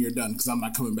check when you're done because I'm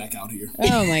not coming back out here.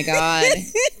 Oh, my God.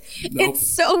 Nope.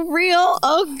 It's so real.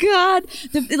 Oh, God.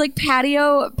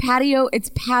 It's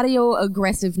patio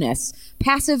aggressiveness.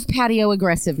 Passive patio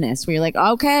aggressiveness where you're like,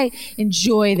 okay,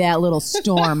 enjoy that little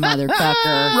storm,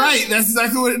 motherfucker. Right. That's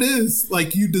exactly what it is.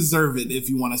 Like, you deserve it if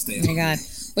you want to stay. Oh, my God.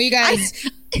 Well, you guys...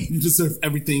 You deserve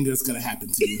everything that's going to happen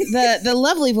to you. The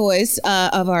lovely voice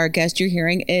of our guest you're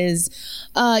hearing is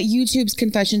YouTube's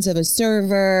Confessions of a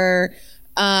Server,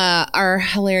 our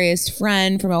hilarious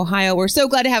friend from Ohio. We're so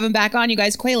glad to have him back on, you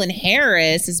guys. Quaylen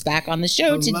Harris is back on the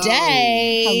show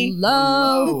today.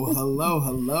 Hello.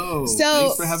 So,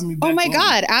 thanks for having me back oh my on.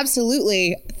 God,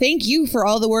 absolutely. Thank you for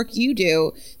all the work you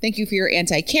do. Thank you for your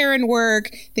anti-Karen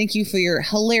work. Thank you for your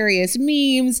hilarious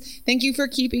memes. Thank you for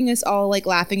keeping us all like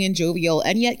laughing and jovial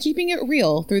and yet keeping it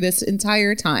real through this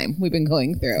entire time we've been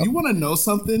going through. You want to know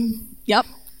something? Yep.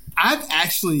 I've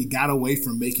actually got away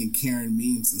from making Karen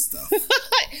memes and stuff.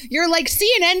 You're like,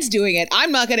 CNN's doing it.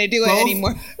 I'm not going to do it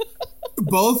anymore.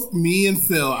 Both me and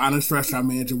Phil, Honest Restaurant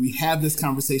Manager, we have this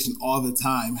conversation all the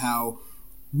time, how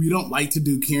we don't like to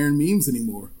do Karen memes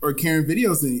anymore or Karen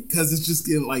videos because it's just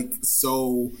getting like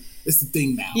so, it's the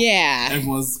thing now. Yeah.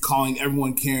 Everyone's calling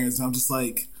everyone Karens. And I'm just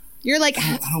like, You're like,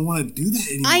 I don't want to do that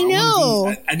anymore. I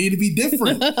know. I need to be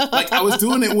different. Like I was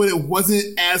doing it when it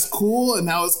wasn't as cool, and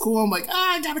now it's cool. I'm like,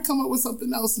 I got to come up with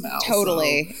something else now.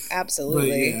 totally. So, Absolutely.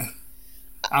 but yeah,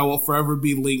 I will forever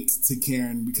be linked to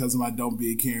Karen because of my Don't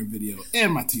Be a Karen video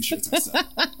and my t-shirts I sell.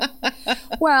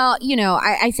 Well, you know,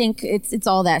 I think it's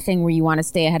all that thing where you want to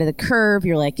stay ahead of the curve.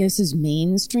 You're like, this is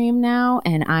mainstream now,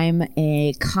 and I'm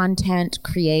a content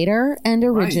creator and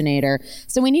originator. Right.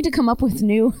 So we need to come up with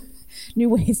new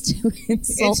ways to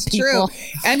insult people.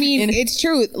 It's true. I mean, it's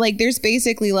true. Like, there's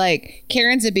basically like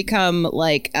Karens have become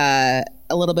like a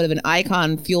little bit of an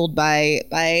icon fueled by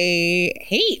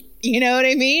hate. You know what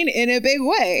I mean? In a big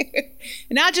way.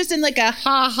 Not just in like a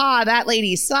ha that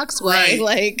lady sucks way. Right.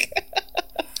 Like,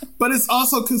 but it's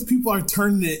also because people are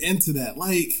turning it into that.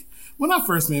 Like, when I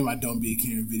first made my Don't Be a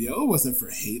Karen video, it wasn't for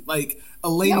hate. Like, a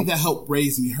lady that helped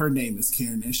raise me, her name is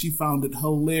Karen, and she found it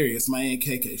hilarious. My Aunt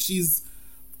KK. She's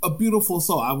a beautiful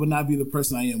soul. I would not be the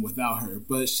person I am without her.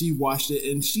 But she watched it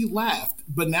and she laughed.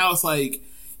 But now it's like,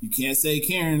 you can't say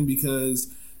Karen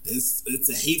because it's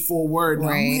a hateful word. And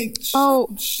I'm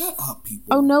like, shut up,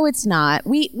 people. Oh, no, it's not.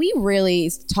 We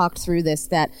really talked through this,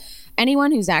 that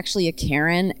anyone who's actually a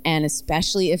Karen, and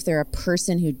especially if they're a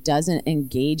person who doesn't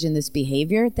engage in this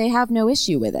behavior, they have no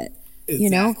issue with it.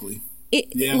 Exactly.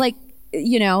 You know? Like,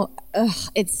 you know,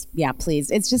 it's,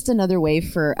 please. It's just another way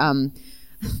for,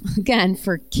 again,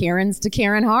 for Karens to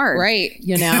Karen hard. Right.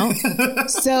 You know?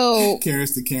 So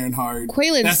Karens to Karen hard.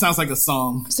 Quaylen, that sounds like a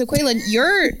song. So Quaylen,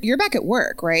 you're back at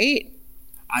work, right?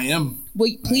 I am.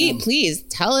 Well, please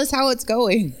tell us how it's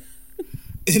going.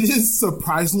 It is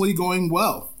surprisingly going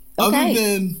well. Okay. Other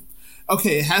than,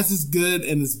 it has its good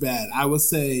and its bad. I would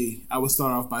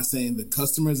start off by saying the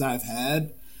customers I've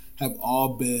had have all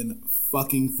been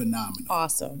fucking phenomenal.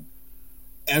 Awesome.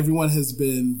 Everyone has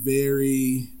been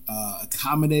very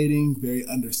accommodating, very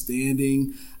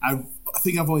understanding. I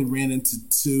think I've only ran into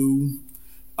 2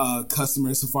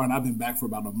 customers so far, and I've been back for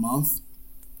about a month,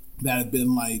 that have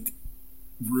been like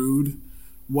rude.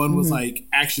 One was like,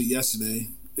 actually yesterday,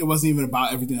 it wasn't even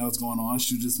about everything that was going on.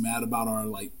 She was just mad about our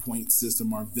like point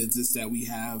system, our visits that we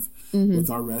have with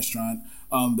our restaurant.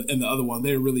 And the other one,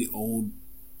 they're really old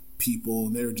people.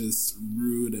 They're just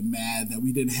rude and mad that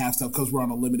we didn't have stuff because we're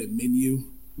on a limited menu.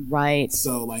 Right.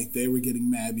 So like they were getting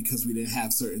mad because we didn't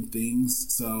have certain things.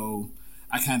 So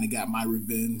I kind of got my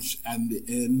revenge at the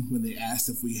end when they asked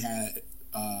if we had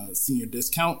senior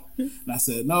discount. And I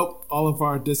said, nope, all of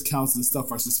our discounts and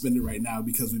stuff are suspended right now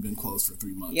because we've been closed for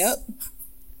 3 months. Yep.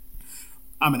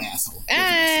 I'm an asshole.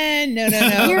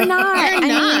 No. You're not. You're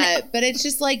not. But it's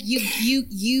just like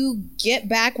you get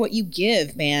back what you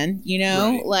give, man. You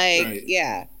know? Right.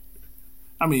 Yeah.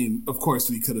 I mean, of course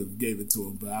we could have gave it to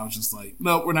him, but I was just like,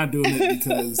 no, we're not doing it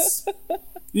because,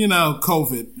 you know,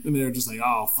 COVID. And they're just like,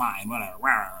 oh, fine, whatever.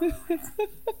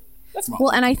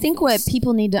 Well, and I think what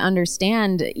people need to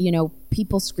understand, you know,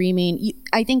 people screaming,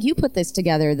 I think you put this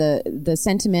together, the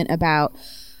sentiment about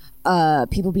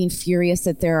people being furious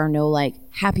that there are no like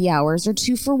happy hours or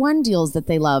 2-for-1 deals that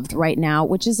they loved right now,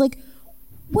 which is like,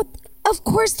 what? Of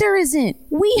course there isn't.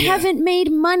 We haven't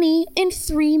made money in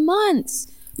 3 months.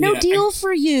 No deal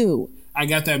for you. I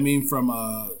got that meme from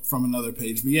another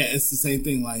page, but yeah, it's the same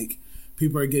thing. Like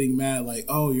people are getting mad, like,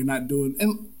 oh, you're not doing.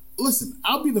 And listen,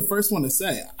 I'll be the first one to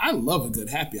say, I love a good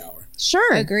happy hour.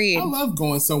 Sure, agreed. I love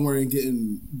going somewhere and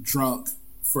getting drunk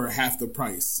for half the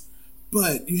price,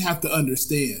 but you have to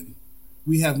understand,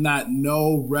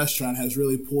 no restaurant has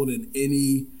really pulled in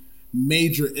any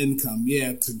major income.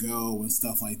 Yeah, to go and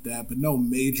stuff like that, but no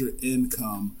major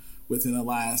income within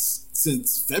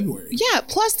since February. Yeah,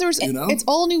 plus it's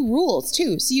all new rules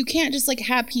too. So you can't just like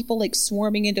have people like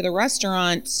swarming into the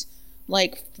restaurant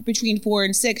like between 4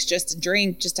 and 6 just to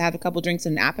drink, just to have a couple drinks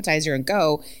and an appetizer and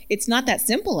go. It's not that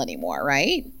simple anymore,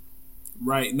 right?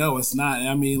 Right. No, it's not.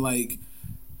 I mean, like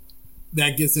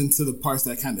that gets into the parts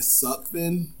that kind of suck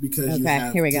then because you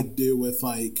have to deal with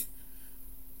like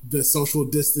the social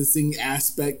distancing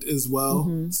aspect as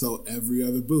well. So every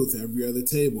other booth, every other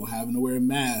table, having to wear a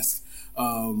mask,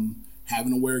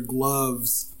 having to wear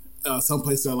gloves. Some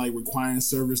places are like requiring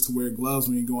servers to wear gloves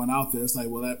when you're going out there. It's like,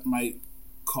 well, that might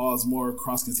cause more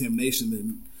cross-contamination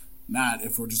than not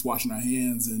if we're just washing our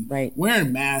hands. And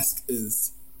wearing masks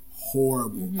is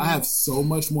horrible. I have so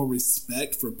much more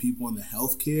respect for people in the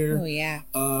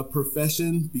healthcare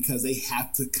profession because they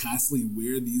have to constantly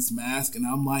wear these masks. And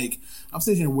I'm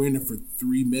sitting here wearing it for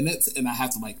 3 minutes and I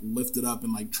have to like lift it up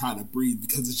and like try to breathe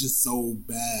because it's just so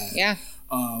bad. Yeah.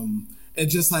 And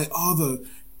just like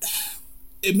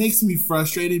it makes me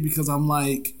frustrated because I'm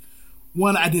like,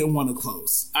 one, I didn't want to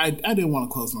close. I didn't want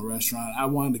to close my restaurant. I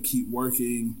wanted to keep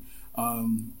working.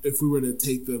 If we were to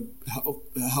take the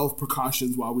health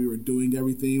precautions while we were doing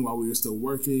everything, while we were still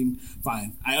working,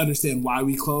 fine. I understand why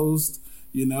we closed,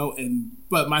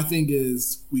 but my thing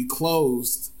is we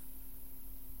closed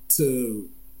to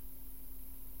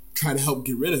try to help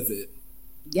get rid of it.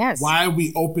 Yes. Why are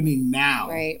we opening now?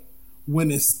 Right. When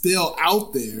it's still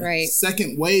out there. Right.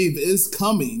 Second wave is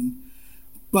coming,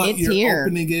 but You're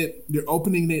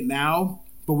opening it now,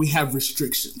 but we have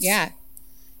restrictions. Yeah.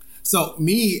 So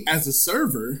me as a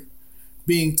server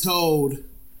being told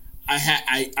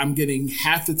I'm getting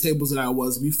half the tables that I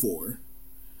was before,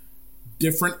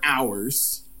 different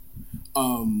hours.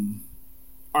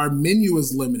 Our menu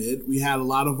is limited. We had a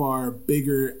lot of our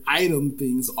bigger item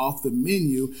things off the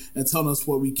menu and telling us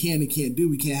what we can and can't do.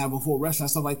 We can't have a full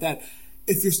restaurant, stuff like that.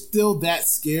 If you're still that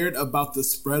scared about the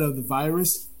spread of the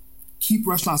virus, keep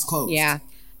restaurants closed. Yeah.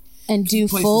 And do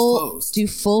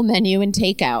full menu and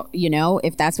takeout,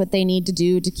 if that's what they need to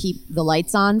do to keep the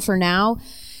lights on for now.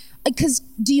 Because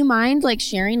do you mind like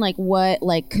sharing like what,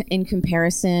 like in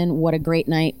comparison, what a great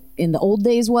night in the old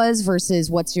days was versus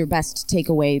what's your best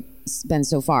takeaway been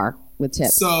so far with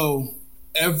tips? So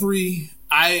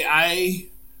I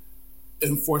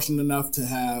am fortunate enough to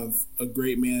have a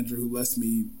great manager who lets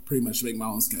me pretty much make my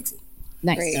own schedule.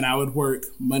 Nice. Great. And I would work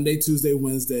Monday, Tuesday,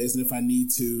 Wednesdays, and if I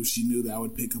need to, she knew that I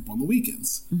would pick up on the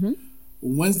weekends.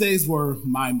 Wednesdays were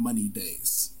my money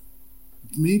days.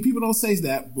 Many people don't say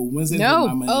that, but Wednesdays were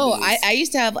my money days. I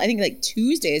used to have, I think like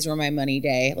Tuesdays were my money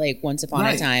day, like once upon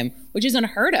a time, which is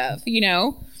unheard of,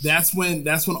 That's when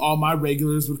all my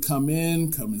regulars would come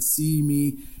and see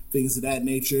me, things of that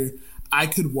nature. I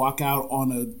could walk out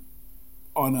on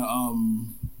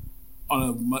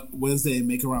a Wednesday and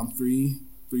make around $350.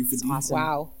 Awesome.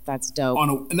 Wow. That's dope.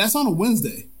 And that's on a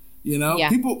Wednesday. Yeah.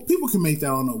 People can make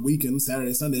that on a weekend,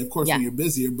 Saturday, Sunday, of course, when you're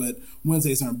busier, but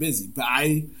Wednesdays aren't busy. But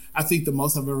I think the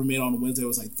most I've ever made on a Wednesday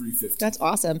was like $350. That's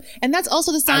awesome. And that's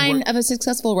also the sign of a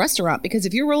successful restaurant, because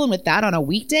if you're rolling with that on a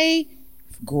weekday,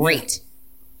 great. Yeah.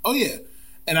 Oh, yeah.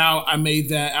 And I made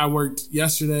that. I worked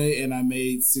yesterday and I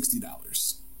made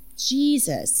 $60.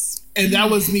 Jesus. And that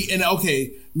was me. And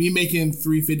okay, me making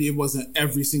 $350, it wasn't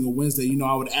every single Wednesday.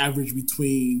 I would average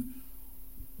between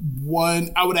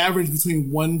 $150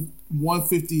 and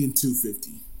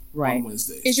 $250 on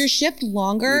Wednesdays. Is your shift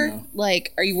longer?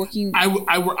 Like, are you working? I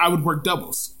would work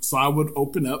doubles. So I would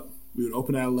open up. We would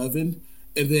open at 11,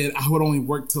 and then I would only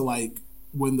work till like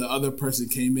when the other person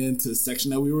came into the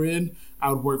section that we were in.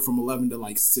 I would work from 11 to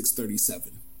like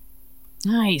 6:37.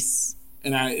 Nice.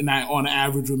 And I on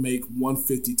average would make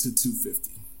 $150 to $250.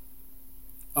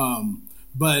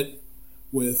 But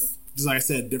with, just like I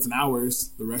said, different hours,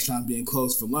 the restaurant being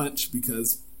closed for lunch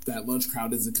because that lunch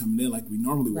crowd isn't coming in like we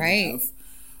normally would have.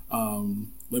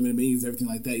 Limited menus, everything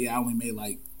like that. Yeah, I only made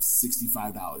like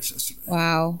 $65 yesterday.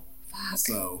 Wow.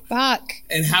 Fuck.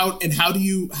 And how do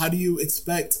you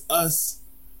expect us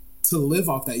to live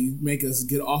off that? You make us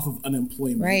get off of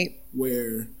unemployment, right?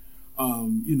 Where,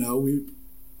 we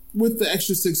with the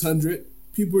extra 600,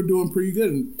 people are doing pretty good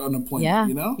in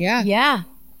unemployment. Yeah.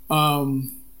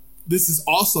 This is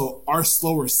also our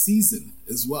slower season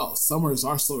as well. Summer is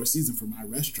our slower season for my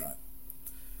restaurant.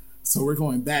 So we're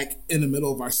going back in the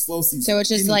middle of our slow season. So it's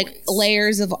just like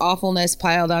layers of awfulness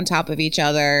piled on top of each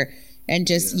other. And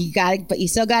just, but you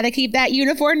still got to keep that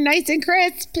uniform nice and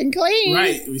crisp and clean.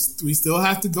 Right. We still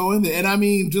have to go in there. And I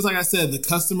mean, just like I said, the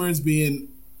customers being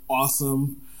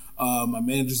awesome. My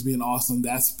manager's being awesome.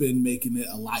 That's been making it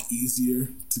a lot easier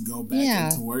to go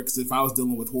back into work. Because if I was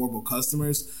dealing with horrible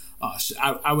customers,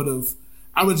 I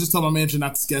would just tell my manager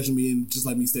not to schedule me and just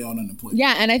let me stay on unemployment.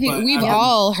 Yeah, and I think we've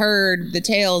all heard the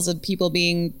tales of people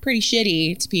being pretty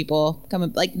shitty to people.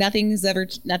 Like nothing's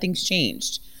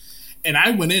changed. And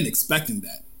I went in expecting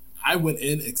that. I went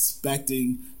in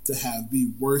expecting to have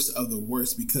the worst of the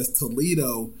worst because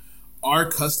Toledo, our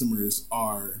customers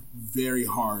are very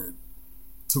hard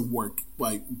to work.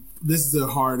 Like, this is a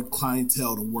hard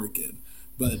clientele to work in.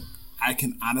 But I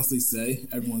can honestly say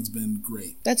everyone's been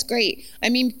great. That's great. I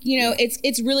mean,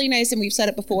 it's really nice, and we've said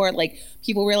it before, like,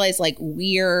 people realize, like,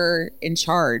 we're in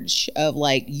charge of,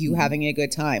 like, you having a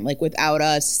good time. Like, without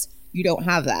us, you don't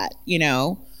have that,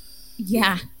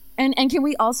 Yeah. And can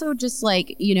we also just,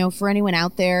 like, for anyone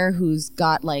out there who's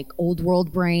got, like, old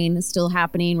world brain still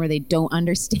happening where they don't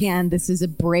understand this is a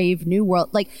brave new world,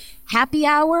 like, happy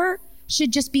hour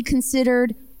should just be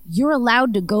considered you're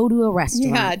allowed to go to a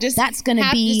restaurant. Yeah, just that's going to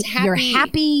be you're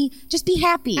happy. Just be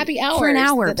happy. Happy hours for an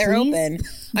hour, that they're please. open.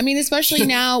 I mean, especially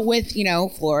now with,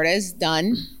 Florida's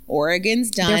done, Oregon's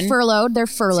done. They're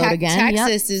furloughed again.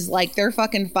 Texas is like, they're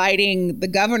fucking fighting the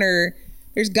governor.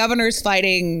 There's governors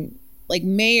fighting, like,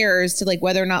 mayors to, like,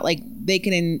 whether or not, like, they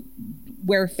can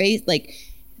wear face, like,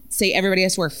 say everybody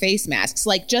has to wear face masks,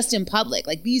 like, just in public.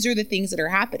 Like, these are the things that are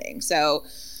happening. So,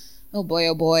 oh boy,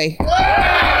 oh boy. But,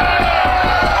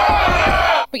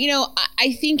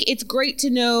 I think it's great to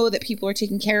know that people are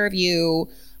taking care of you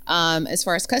as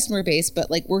far as customer base. But,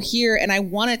 like, we're here, and I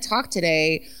want to talk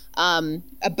today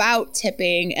about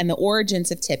tipping and the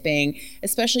origins of tipping,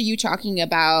 especially you talking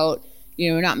about,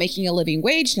 not making a living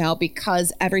wage now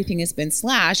because everything has been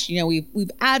slashed.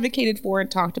 We've advocated for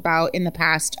and talked about in the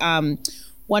past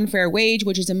One Fair Wage,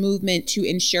 which is a movement to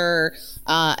ensure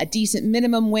a decent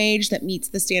minimum wage that meets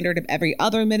the standard of every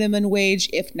other minimum wage,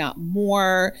 if not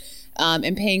more,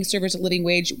 and paying servers a living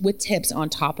wage with tips on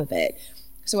top of it.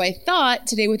 So I thought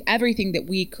today, with everything, that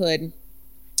we could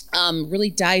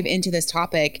really dive into this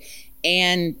topic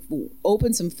and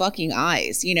open some fucking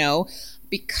eyes,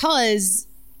 because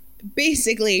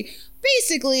basically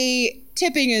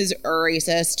tipping is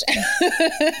racist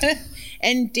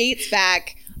and dates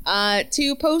back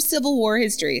to post-Civil War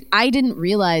history. I didn't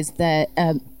realize that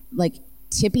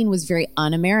tipping was very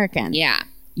un-American. Yeah.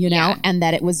 And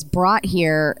that it was brought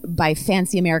here by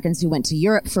fancy Americans who went to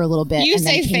Europe for a little bit. You and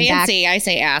say then came fancy, back. I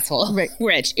say asshole.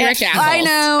 Rich assholes. I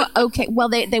know. Okay. Well,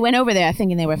 they went over there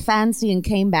thinking they were fancy and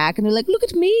came back and they're like, look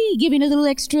at me giving a little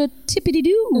extra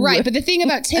tippity-doo. Right. But the thing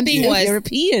about tipping was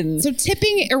European. So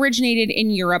tipping originated in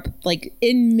Europe, like,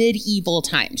 in medieval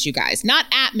times, you guys. Not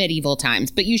at medieval times,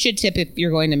 but you should tip if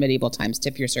you're going to medieval times.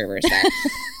 Tip your servers there.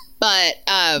 But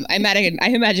I imagine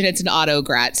it's an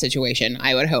autograt situation,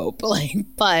 I would hope.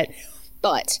 But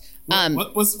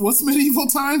what's medieval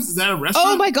times? Is that a restaurant?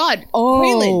 Oh my God.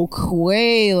 Oh, Quaylen.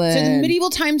 Quaylen. So the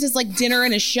medieval times is like dinner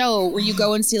and a show where you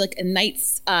go and see, like, a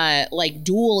knights like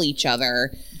duel each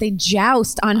other. They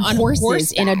joust on horses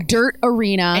horseback. in a dirt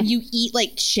arena. And you eat,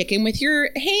 like, chicken with your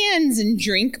hands and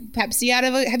drink Pepsi out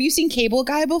of it. Have you seen Cable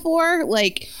Guy before?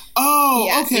 Like,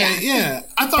 oh, okay, yeah.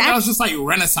 I thought that was just like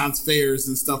Renaissance fairs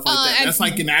and stuff like that. That's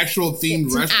like an actual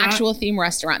themed restaurant. An actual themed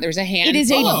restaurant. There's a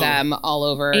handful of them all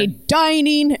over. A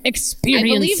dining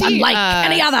experience unlike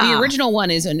any other. The original one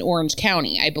is in Orange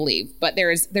County, I believe, but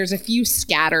there's a few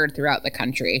scattered throughout the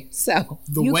country. So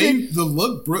the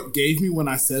look Brooke gave me when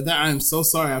I said that, I am so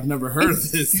sorry. I've never heard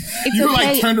of this. You were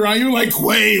okay. like turned around. You were like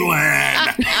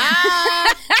Quaylen.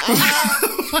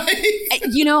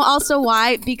 Also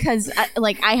why? Because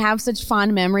I have such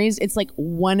fond memories. It's like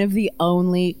one of the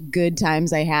only good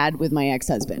times I had with my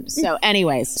ex-husband. So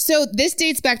anyways. So this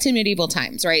dates back to medieval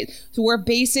times, right? So we're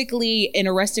basically in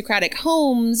aristocratic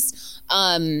homes.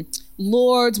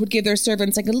 Lords would give their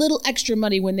servants, like, a little extra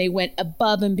money when they went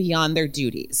above and beyond their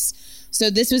duties. So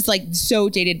this was, like, so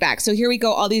dated back. So here we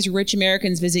go. All these rich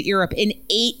Americans visit Europe in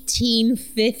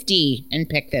 1850 and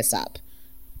pick this up.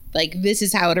 Like, this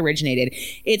is how it originated.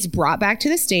 It's brought back to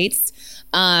the States.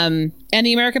 And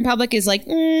the American public is like,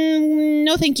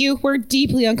 no, thank you. We're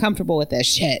deeply uncomfortable with this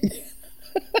shit.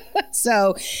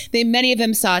 So many of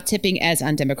them saw tipping as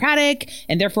undemocratic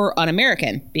and therefore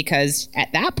un-American, because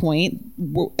at that point,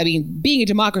 being a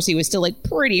democracy was still, like,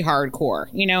 pretty hardcore.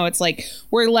 It's like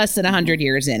we're less than 100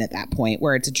 years in at that point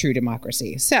where it's a true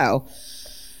democracy. So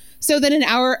then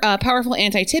a powerful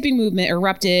anti-tipping movement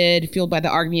erupted, fueled by the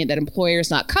argument that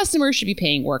employers, not customers, should be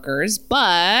paying workers.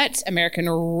 But American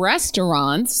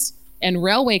restaurants and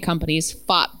railway companies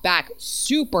fought back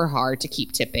super hard to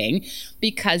keep tipping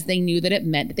because they knew that it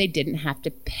meant that they didn't have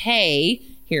to pay,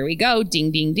 here we go,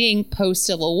 ding, ding, ding,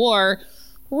 post-Civil War,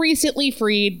 recently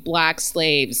freed Black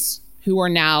slaves who are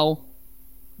now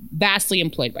vastly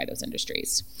employed by those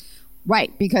industries.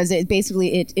 Right, because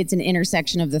it's an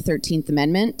intersection of the 13th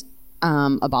Amendment,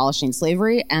 abolishing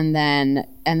slavery, and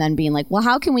then being like, well,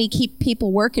 how can we keep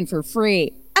people working for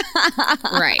free?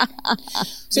 Right.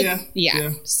 So,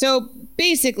 yeah. So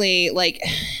basically, like,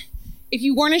 if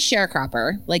you weren't a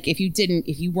sharecropper, like, if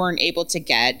you weren't able to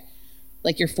get,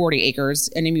 like, your 40 acres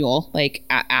and a mule, like,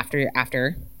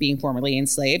 after being formerly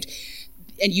enslaved,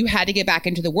 you had to get back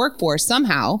into the workforce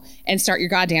somehow and start your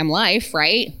goddamn life,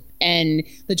 right? And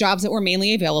the jobs that were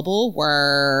mainly available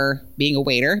were being a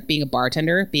waiter, being a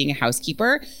bartender, being a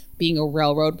housekeeper, being a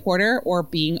railroad porter, or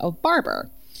being a barber.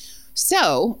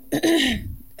 So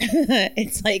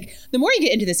it's like the more you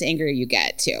get into this, the angrier you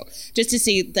get too. Just to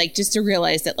see, like, just to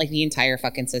realize that like the entire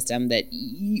fucking system that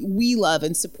we love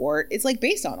and support is like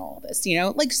based on all of this, you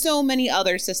know, like so many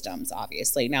other systems,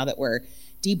 obviously, now that we're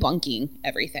debunking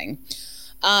everything.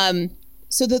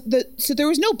 So there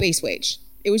was no base wage.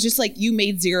 It was just like you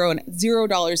made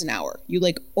 $0 an hour. You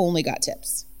like only got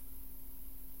tips.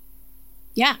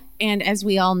 Yeah. And as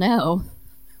we all know,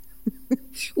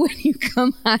 when you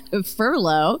come out of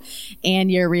furlough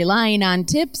and you're relying on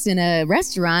tips in a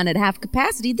restaurant at half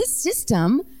capacity, this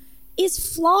system is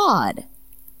flawed.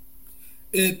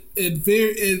 It's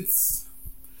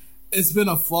been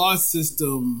a flawed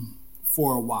system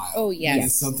for a while. Oh, yes. And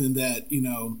it's something that, you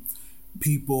know,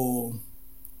 people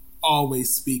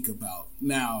always speak about.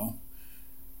 Now,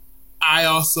 I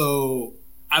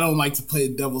don't like to play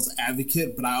devil's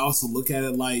advocate, but I also look at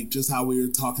it like just how we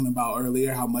were talking about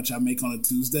earlier, how much I make on a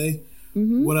Tuesday.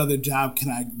 Mm-hmm. What other job can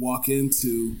I walk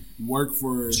into, work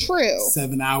for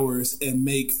 7 hours and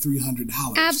make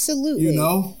 $300? Absolutely. You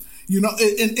know,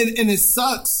 and it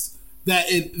sucks that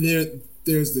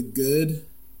there's the good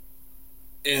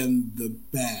and the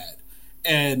bad.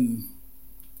 And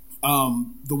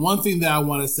the one thing that I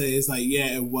want to say is like,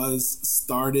 yeah, it was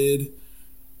started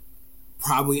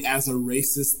probably as a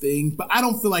racist thing, but I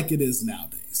don't feel like it is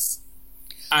nowadays.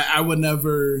 I would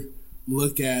never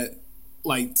look at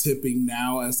like tipping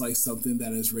now as like something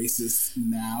that is racist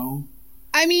now.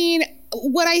 I mean,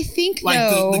 what I think like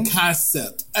though, the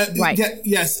concept, right?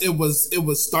 Yes, it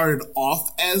was started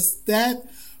off as that,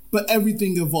 but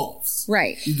everything evolves,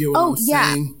 right? You get what I'm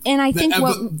saying? And I think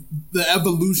the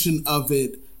evolution of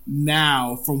it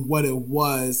now from what it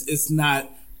was, it's not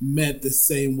meant the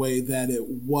same way that it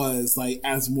was, like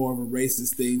as more of a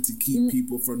racist thing to keep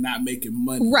people from not making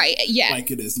money, right? Yeah,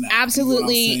 like it is now.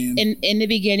 Absolutely. You know in the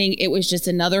beginning, it was just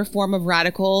another form of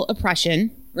radical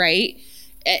oppression, right?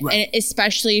 And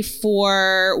especially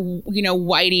for, you know,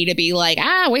 whitey to be like,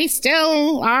 we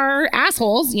still are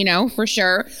assholes, you know, for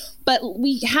sure. But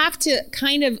we have to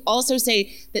kind of also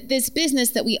say that this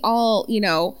business that we all, you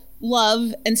know,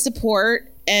 love and support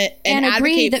and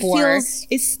advocate for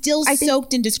is still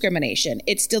soaked in discrimination.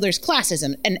 It's still, there's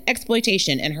classism and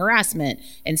exploitation and harassment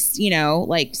and, you know,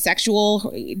 like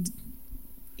sexual.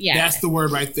 Yeah. That's the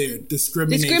word right there.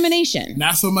 Discrimination.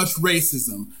 Not so much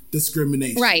racism,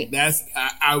 discrimination. Right. That's,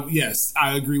 yes,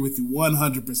 I agree with you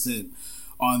 100%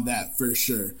 on that for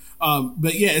sure.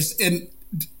 But yes, and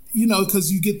you know,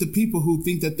 because you get the people who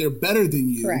think that they're better than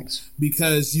you. Correct.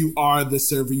 Because you are the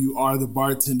server, you are the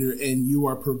bartender, and you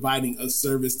are providing a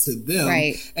service to them.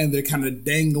 Right. And they're kind of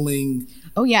dangling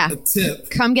a tip.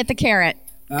 Come get the carrot.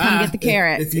 Come get the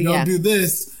carrot. If you don't do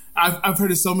this, I've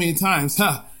heard it so many times.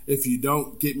 If you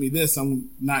don't get me this, I'm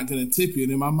not going to tip you.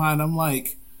 And in my mind, I'm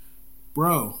like,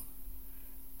 bro,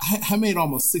 I made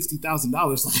almost $60,000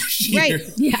 last year. Right.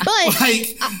 Yeah. But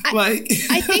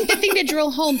I think the thing to drill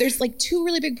home, there's like two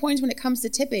really big points when it comes to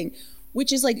tipping,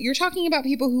 which is like you're talking about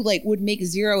people who like would make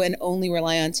zero and only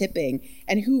rely on tipping,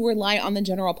 and who rely on the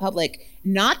general public,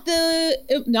 not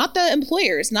the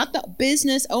employers, not the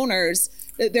business owners,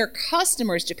 their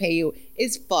customers to pay you,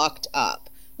 is fucked up.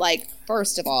 Like,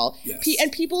 first of all, yes.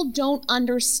 And people don't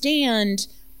understand.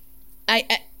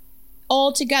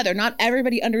 Altogether, not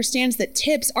everybody understands that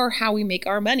tips are how we make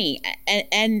our money,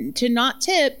 and to not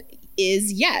tip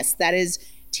is, yes, that is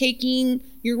taking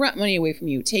your rent money away from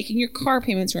you, taking your car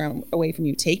payments away from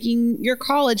you, taking your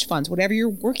college funds, whatever you're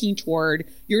working toward.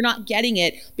 You're not getting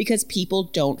it because people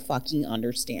don't fucking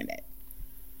understand it.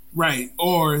 Right.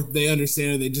 Or they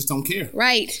understand it, they just don't care.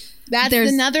 Right.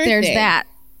 There's thing.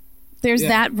 There's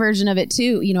that version of it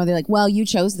too. You know, they're like, well, you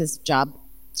chose this job.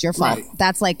 It's your fault. Right.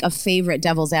 That's like a favorite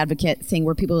devil's advocate thing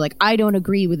where people are like, I don't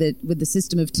agree with the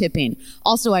system of tipping.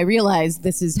 Also, I realize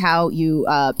this is how you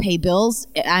pay bills.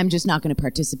 I'm just not going to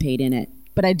participate in it.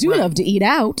 But I do love to eat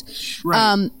out.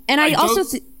 Right. And like I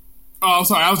also... I'm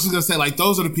sorry. I was just going to say, like,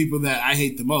 those are the people that I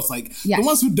hate the most. Like, the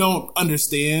ones who don't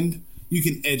understand, you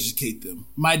can educate them.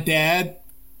 My dad,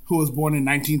 who was born in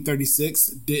 1936,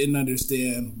 didn't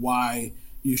understand why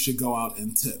you should go out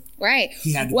and tip. Right.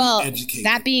 He had to be educated.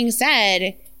 That being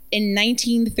said, in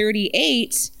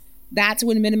 1938, that's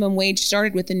when minimum wage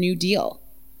started with the New Deal,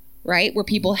 right? Where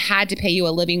people had to pay you a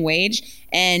living wage,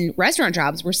 and restaurant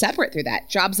jobs were separate through that.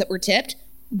 Jobs that were tipped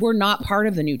were not part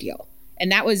of the New Deal.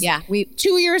 And that was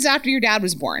 2 years after your dad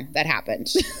was born that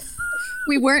happened.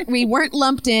 we weren't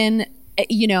lumped in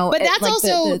You know, But that's like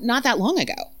also not that long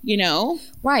ago, you know?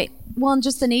 right. Well, and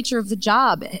just the nature of the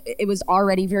job, it was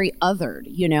already very othered,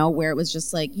 you know, where it was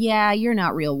just like, yeah, you're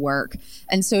not real work.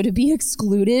 And so to be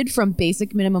excluded from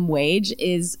basic minimum wage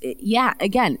is, yeah,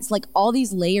 again, it's like all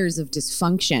these layers of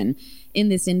dysfunction in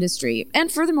this industry.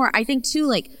 And furthermore, I think too,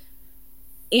 like,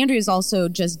 Andrea's also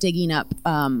just digging up,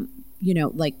 you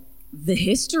know, like the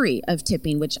history of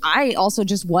tipping, which I also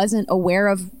just wasn't aware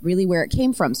of really where it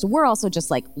came from. So we're also just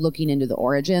like looking into the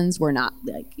origins. We're not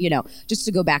like, you know, just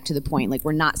to go back to the point, like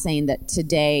we're not saying that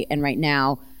today and right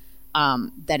now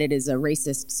that it is a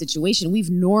racist situation. We've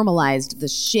normalized the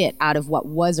shit out of what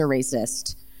was a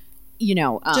racist, you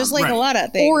know, Just like Right. a lot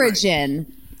of things.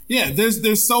 origin. Yeah,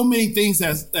 there's so many things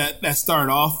that start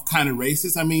off kind of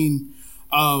racist. I mean,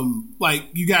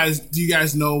 like do you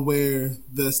guys know where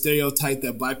the stereotype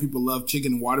that black people love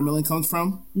chicken and watermelon comes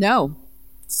from? No.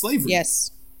 Slavery.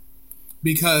 Yes.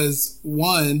 Because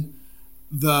one,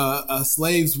 the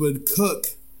slaves would cook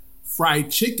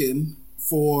fried chicken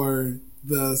for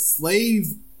the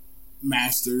slave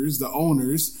masters, the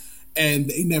owners, and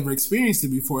they never experienced it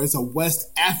before. It's a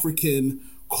West African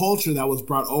culture that was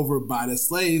brought over by the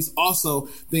slaves. Also,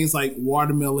 things like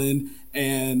watermelon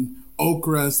and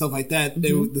okra and stuff like that,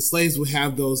 the slaves would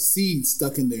have those seeds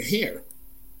stuck in their hair.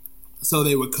 So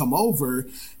they would come over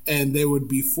and they would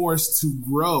be forced to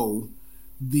grow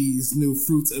these new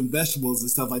fruits and vegetables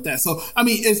and stuff like that. So, I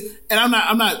mean,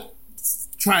 I'm not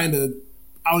trying to,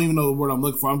 I don't even know the word I'm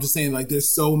looking for. I'm just saying, like, there's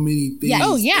so many things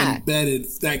Oh, yeah. embedded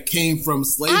that came from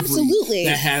slavery Absolutely.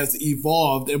 that has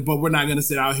evolved. But we're not going to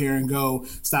sit out here and go,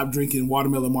 stop drinking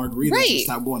watermelon margaritas and Right.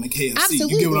 stop going to KFC.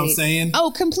 Absolutely. You get what I'm saying? Oh,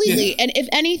 completely. Yeah. And if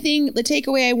anything, the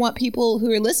takeaway I want people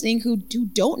who are listening who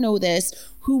don't know this,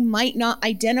 who might not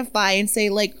identify and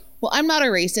say like, well, I'm not a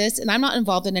racist and I'm not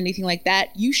involved in anything like that.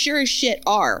 You sure as shit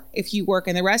are if you work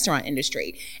in the restaurant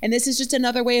industry. And this is just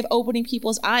another way of opening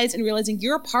people's eyes and realizing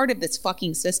you're a part of this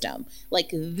fucking system. Like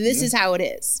this is how it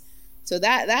is. So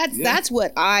that's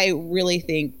what I really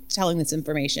think telling this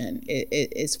information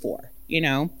is for, you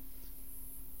know?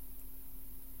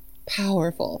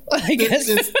 Powerful, I guess.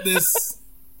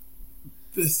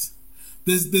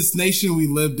 This nation we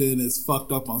lived in is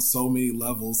fucked up on so many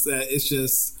levels that it's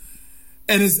just,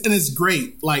 and it's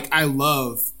great. Like, I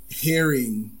love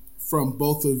hearing from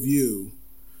both of you,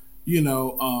 you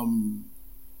know,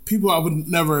 people I would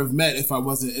never have met if I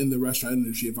wasn't in the restaurant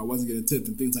industry, if I wasn't getting tipped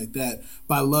and things like that.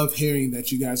 But I love hearing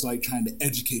that you guys are like trying to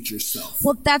educate yourself.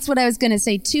 Well, that's what I was going to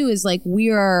say too, is like, we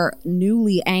are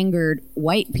newly angered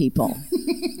white people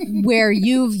where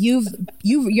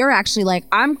you're actually like,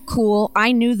 I'm cool.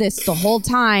 I knew this the whole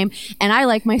time and I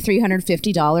like my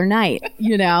 $350 night,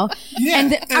 you know? Yeah,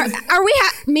 And and- are we,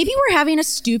 maybe we're having a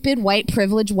stupid white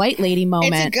privilege white lady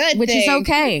moment, good which is thing.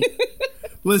 okay.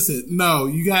 Listen, no,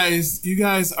 you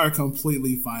guys are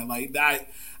completely fine. Like, I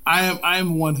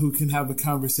am one who can have a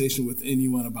conversation with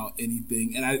anyone about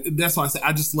anything, and that's why I say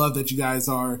I just love that you guys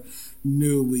are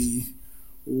newly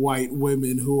white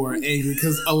women who are angry,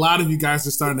 because a lot of you guys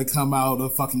are starting to come out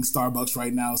of fucking Starbucks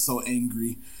right now, so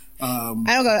angry. I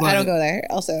don't go there.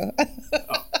 Also,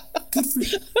 Good for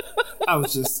you. I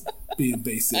was just being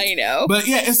basic. I know. But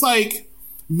yeah, it's like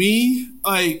me,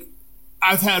 like,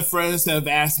 I've had friends that have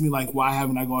asked me, like, why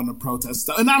haven't I gone to protest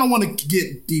stuff? And I don't want to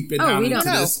get deep down we into don't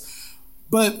know. this.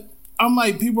 But I'm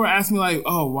like, people are asking me, like,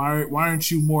 oh, why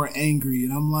aren't you more angry?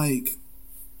 And I'm like,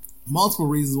 multiple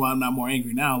reasons why I'm not more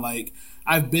angry now. Like,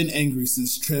 I've been angry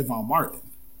since Trayvon Martin.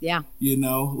 Yeah. You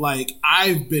know, like,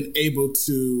 I've been able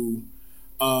to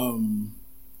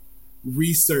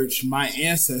research my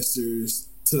ancestors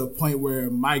to the point where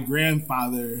my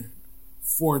grandfather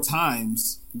 4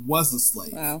 times was a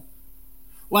slave. wow.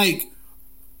 Like,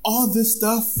 all this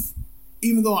stuff,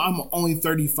 even though I'm only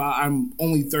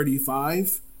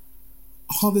 35,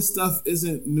 all this stuff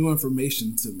isn't new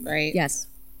information to me. Right. Yes.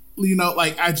 You know,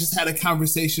 like, I just had a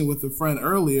conversation with a friend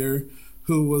earlier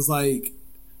who was like,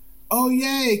 oh,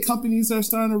 yay, companies are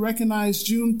starting to recognize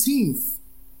Juneteenth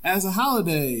as a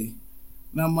holiday.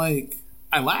 And I'm like,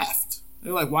 I laughed.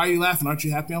 They're like, why are you laughing? Aren't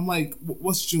you happy? I'm like,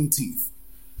 what's Juneteenth?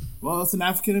 Well, it's an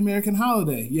African-American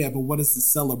holiday. Yeah, but what is it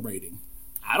celebrating?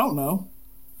 I don't know.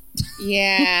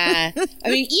 Yeah. I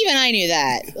mean, even I knew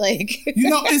that. Like, You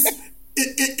know,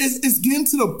 it's getting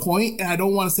to the point, and I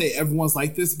don't want to say everyone's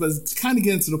like this, but it's kind of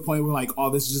getting to the point where, like, oh,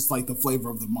 this is just like the flavor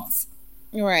of the month.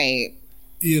 right.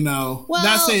 You know, Well-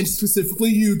 not saying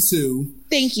specifically you two,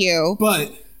 Thank you.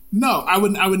 but no, I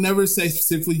would never say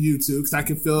specifically you two, because I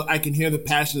can hear the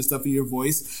passion and stuff in your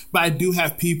voice. But I do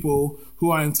have people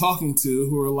who I'm talking to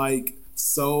who are like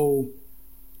so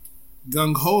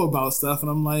gung ho about stuff,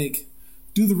 and I'm like,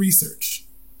 do the research.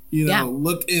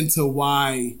 look into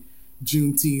why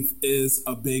Juneteenth is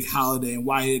a big holiday and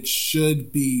why it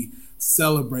should be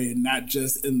celebrated, not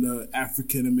just in the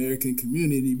African American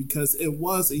community, because it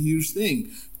was a huge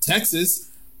thing.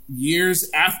 Texas, years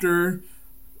after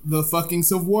the fucking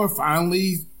Civil War,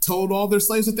 finally told all their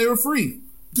slaves that they were free.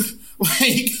 So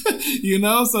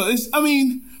it's,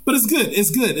 but it's good.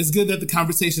 It's good. It's good that the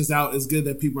conversation's out. It's good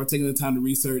that people are taking the time to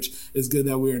research. It's good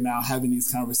that we are now having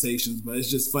these conversations. But it's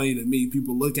just funny to me.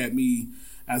 People look at me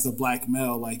as a black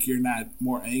male like, you're not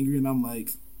more angry. And I'm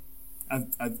like,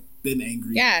 I've been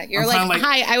angry. Yeah, you're like,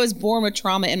 hi, I was born with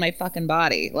trauma in my fucking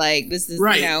body. Like, this is,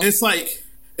 right.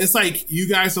 It's like you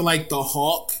guys are like the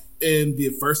Hulk in the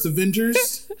first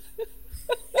Avengers.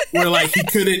 Where like he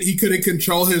couldn't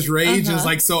control his rage and is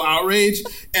like so outraged.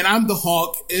 And I'm the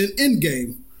Hulk in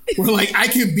Endgame. Where like I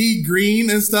can be green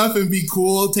and stuff and be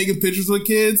cool, taking pictures with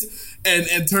kids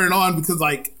and turn on because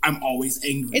like I'm always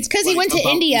angry. It's because he went to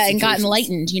India and got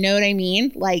enlightened. You know what I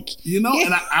mean? Like, and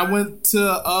I went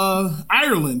to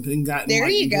Ireland and got there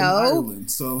enlightened. You go. In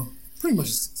Ireland, so pretty much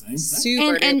the same.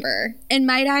 Super duper. And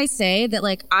might I say that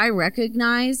like I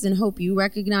recognize and hope you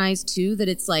recognize too that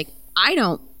it's like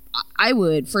I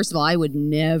would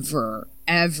never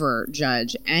ever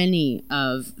judge any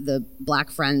of the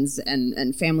black friends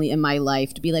and family in my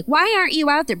life to be like, why aren't you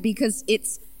out there? Because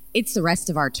it's the rest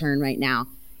of our turn right now.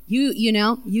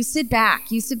 You sit back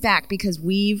because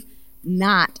we've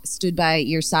not stood by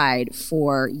your side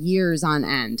for years on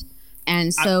end.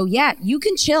 And so, you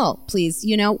can chill, please.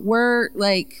 We're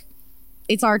like,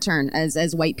 it's our turn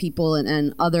as white people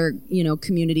and other,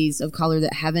 communities of color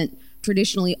that haven't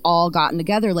traditionally all gotten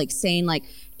together, like saying like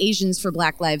Asians for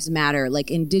Black Lives Matter,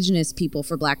 like Indigenous people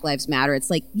for Black Lives Matter.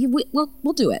 It's like,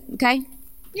 we'll do it. Okay.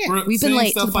 Yeah. Brooke, we've been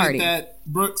late to the party.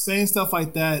 Brooke, saying stuff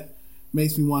like that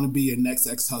makes me want to be your next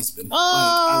ex-husband.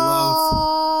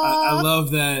 Oh. Like, I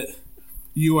love that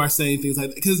you are saying things like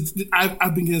that because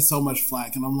I've been getting so much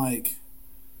flack and I'm like,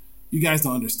 you guys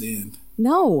don't understand.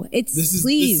 No, this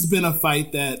has been a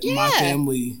fight that my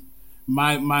family,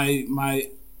 my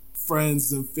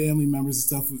friends and family members and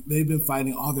stuff, they've been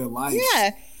fighting all their lives.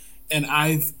 Yeah. And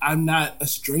I'm not a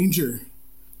stranger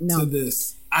to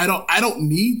this. I don't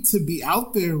need to be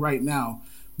out there right now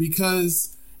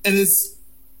because, and it's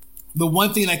the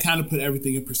one thing that kind of put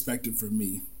everything in perspective for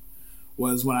me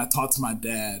was when I talked to my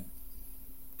dad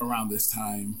around this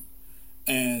time,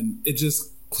 and it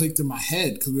just clicked in my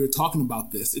head because we were talking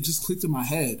about this. It just clicked in my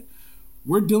head.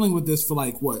 We're dealing with this for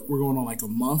like what? We're going on like a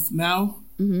month now.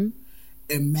 Mm-hmm.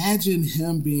 Imagine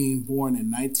him being born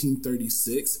in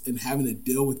 1936 and having to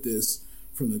deal with this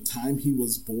from the time he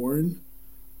was born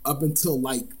up until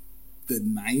like the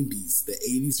 90s, the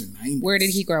 80s or 90s. Where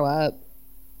did he grow up?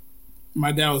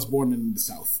 My dad was born in the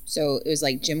South. So it was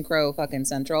like Jim Crow fucking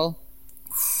Central?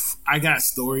 I got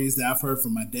stories that I've heard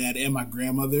from my dad and my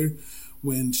grandmother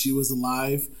when she was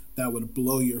alive that would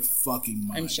blow your fucking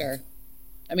mind. I'm sure.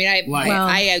 I mean,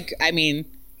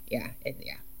 yeah.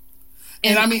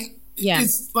 And I mean,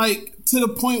 it's like to the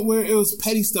point where it was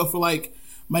petty stuff where like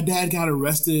my dad got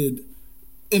arrested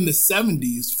in the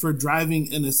 70s for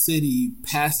driving in a city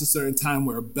past a certain time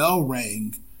where a bell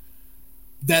rang,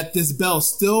 that this bell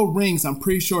still rings, I'm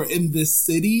pretty sure, in this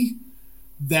city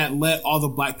that let all the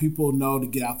black people know to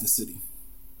get out the city.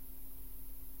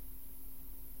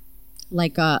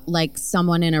 Like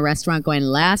someone in a restaurant going,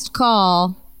 last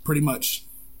call. Pretty much.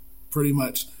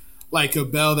 Like a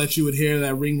bell that you would hear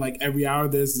that ring like every hour.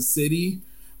 There's a city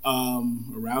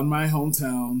around my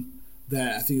hometown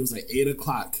that I think it was like 8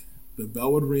 o'clock. The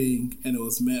bell would ring and it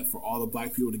was meant for all the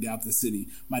black people to get out the city.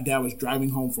 My dad was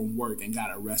driving home from work and got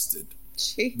arrested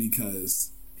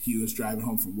because he was driving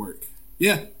home from work.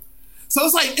 Yeah. So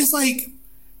it's like,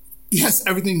 yes,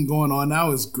 everything going on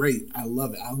now is great. I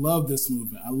love it. I love this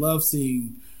movement. I love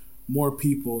seeing more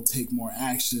people take more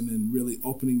action and really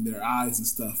opening their eyes and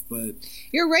stuff. But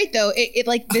you're right though. It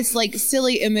like this like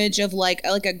silly image of like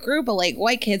a group of like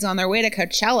white kids on their way to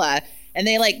Coachella, and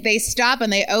they stop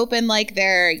and they open like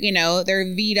their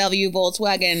VW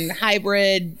Volkswagen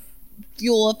hybrid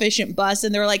fuel efficient bus,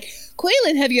 and they're like,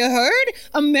 Quaylen, have you heard?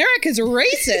 America's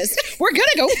racist. We're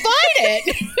gonna go fight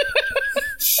it.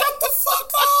 Shut the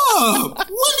fuck up.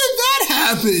 When did that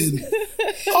happen?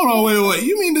 Hold on, wait.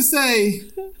 You mean to say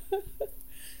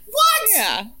what?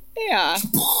 Yeah.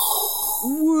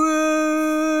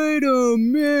 Wait a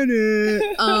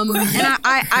minute. And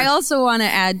I also want to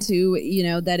add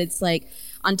to, that it's like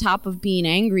on top of being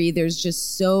angry, there's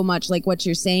just so much like what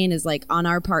you're saying is like on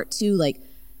our part too, like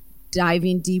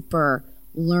diving deeper,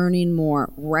 learning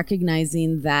more,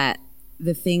 recognizing that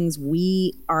the things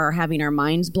we are having our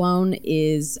minds blown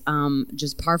is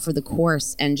just par for the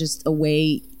course, and just a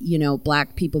way,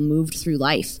 Black people moved through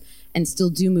life and still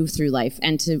do move through life,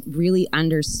 and to really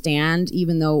understand,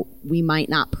 even though we might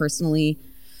not personally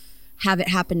have it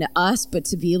happen to us, but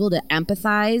to be able to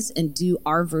empathize and do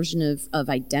our version of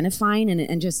identifying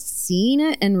and just seeing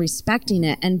it and respecting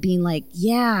it and being like,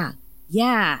 yeah,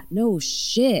 no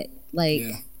shit. Like,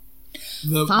 yeah.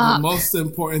 The most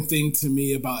important thing to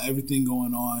me about everything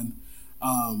going on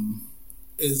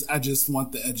is I just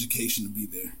want the education to be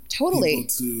there. Totally. People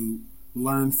to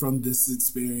learn from this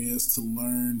experience, to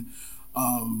learn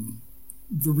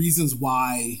the reasons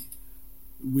why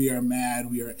we are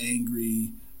mad, we are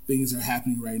angry, things are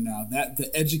happening right now. That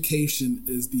the education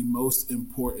is the most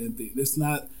important thing. It's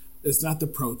not the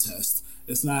protest.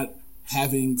 It's not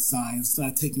having signs. It's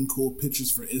not taking cool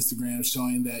pictures for Instagram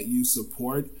showing that you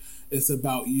support. It's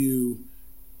about you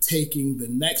taking the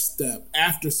next step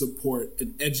after support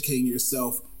and educating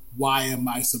yourself. Why am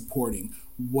I supporting?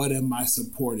 What am I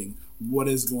supporting? What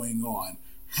is going on?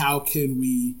 How can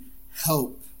we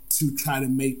help to try to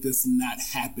make this not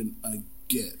happen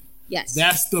again? Yes.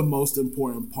 That's the most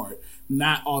important part.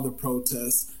 Not all the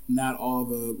protests, not all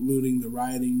the looting, the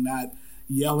rioting, not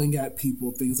yelling at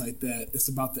people, things like that. It's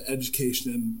about the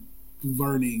education and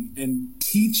learning and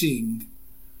teaching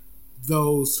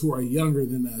those who are younger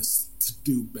than us to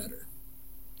do better.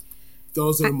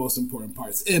 Those are the most important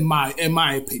parts, in my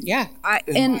opinion. Yeah. My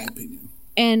opinion.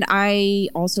 And I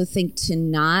also think to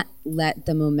not let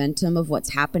the momentum of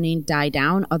what's happening die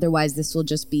down. Otherwise, this will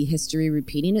just be history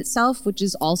repeating itself, which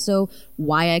is also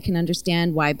why I can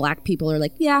understand why Black people are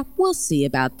like, yeah, we'll see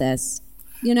about this.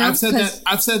 I've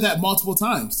said that multiple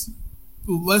times.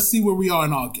 Let's see where we are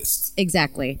in August.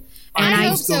 Exactly. And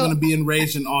I'm still going to be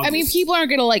enraged in August. I mean, people aren't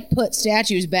going to like put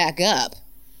statues back up.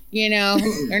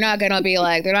 They're not going to be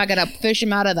like, they're not going to fish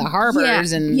them out of the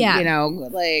harbors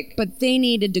like. But they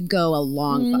needed to go a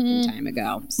long fucking time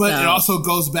ago. But it also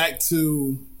goes back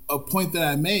to a point that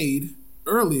I made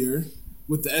earlier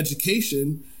with the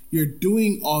education. You're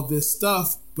doing all this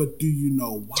stuff, but do you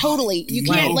know why? Totally. You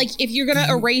can't, if you're going to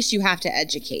erase, you have to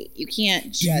educate. You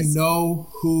can't just. Do you know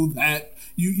who that.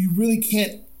 You really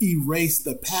can't erase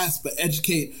the past, but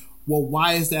educate. Well,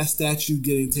 why is that statue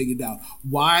getting taken down?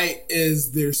 Why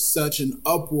is there such an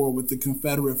uproar with the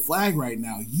Confederate flag right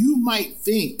now? You might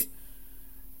think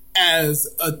as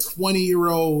a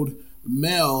 20-year-old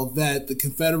male that the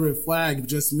Confederate flag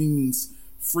just means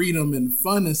freedom and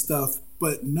fun and stuff,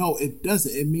 but no, it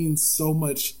doesn't. It means so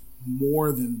much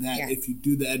more than that if you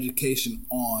do the education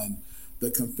on the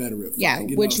Confederate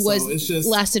flag. Yeah, which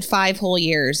lasted 5 whole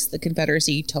years, the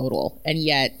Confederacy total, and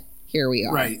yet here we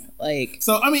are. Right.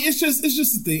 So I mean, it's just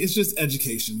the thing. It's just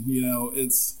education.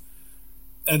 It's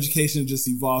education just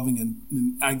evolving,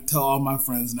 and I tell all my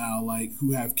friends now,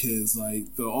 who have kids, the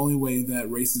only way that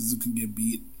racism can get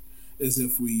beat is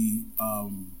if we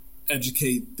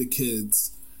educate the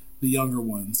kids, the younger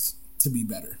ones, to be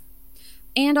better.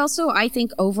 And also, I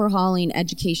think overhauling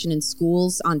education in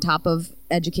schools on top of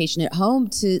education at home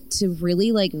to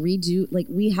really redo,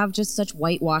 we have just such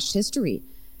whitewashed history.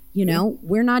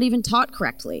 We're not even taught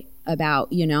correctly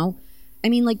about, I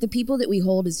mean, the people that we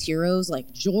hold as heroes,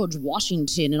 like George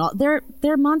Washington and all, they're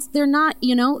not,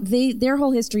 their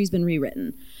whole history's been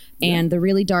rewritten and the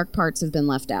really dark parts have been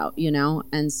left out,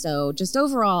 and so just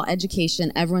overall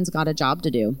education, everyone's got a job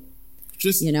to do.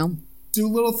 Just, do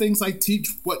little things like teach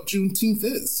what Juneteenth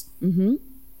is. Mm-hmm.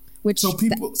 So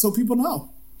people know,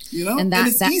 and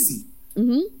it's easy.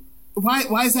 Mm-hmm.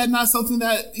 Why is that not something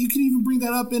that you can even bring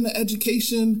that up in the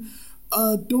education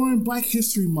during Black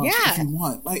History Month if you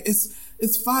want?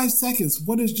 It's 5 seconds.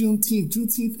 What is Juneteenth?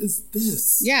 Juneteenth is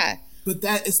this. Yeah. But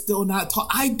that is still not taught.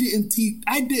 I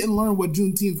didn't learn what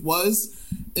Juneteenth was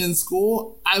in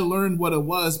school. I learned what it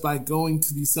was by going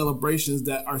to these celebrations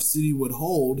that our city would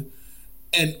hold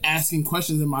and asking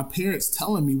questions, and my parents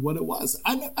telling me what it was.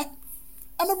 I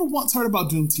never once heard about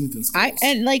Juneteenth in school.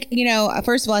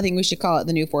 First of all, I think we should call it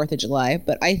the new 4th of July.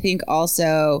 But I think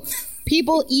also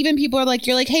people are like,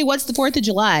 you're like, hey, what's the 4th of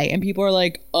July? And people are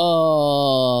like,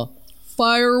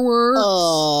 fireworks.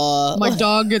 My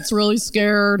dog gets really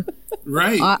scared.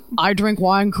 Right. I drink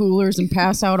wine coolers and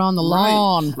pass out on the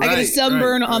lawn. I get a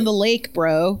sunburn on the lake,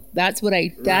 bro. That's what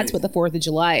the 4th of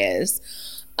July is.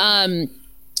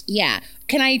 Yeah.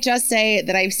 Can I just say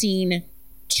that I've seen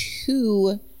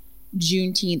 2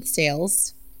 Juneteenth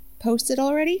sales posted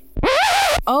already?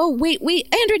 Oh, wait,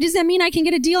 Andrew, does that mean I can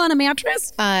get a deal on a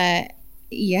mattress?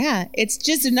 Yeah, it's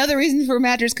just another reason for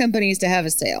mattress companies to have a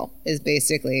sale is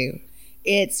basically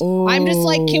I'm just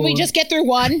like, can we just get through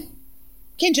one?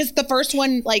 Can just the first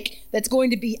one, like, that's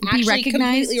going to be actually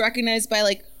completely recognized by,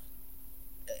 like,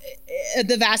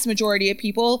 the vast majority of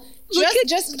people.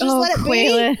 Just let it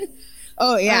be.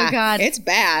 Oh yeah. Oh God. It's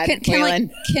bad.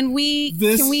 Can we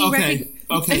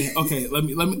Okay. Let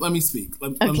me speak.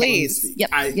 Let me speak.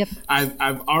 Yep.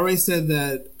 I've already said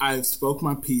that I've spoke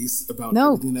my piece about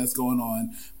everything that's going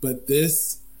on, but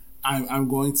I'm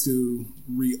going to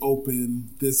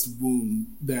reopen this wound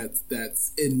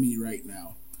that's in me right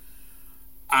now.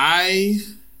 I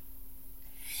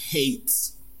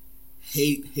hate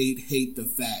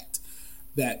the fact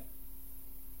that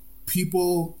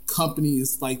people,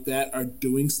 companies like that are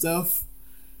doing stuff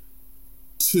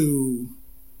to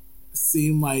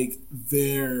seem like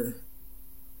they're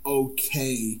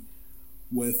okay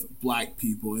with Black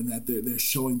people and that they're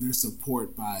showing their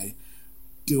support by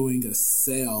doing a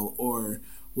sale, or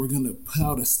we're going to put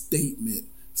out a statement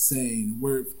saying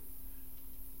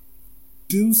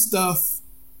do stuff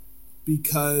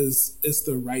because it's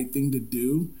the right thing to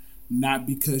do, not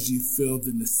because you feel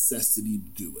the necessity to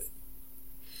do it.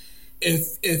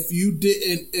 If you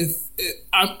didn't,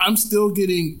 I'm still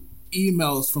getting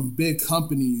emails from big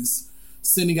companies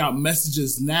sending out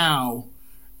messages now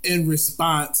in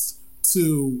response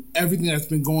to everything that's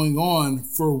been going on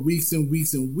for weeks and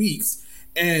weeks and weeks.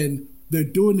 And they're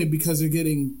doing it because they're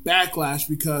getting backlash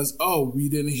because, we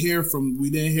didn't hear from.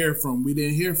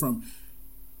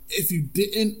 If you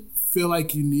didn't feel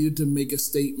like you needed to make a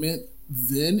statement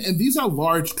then, and these are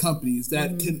large companies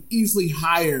that can easily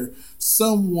hire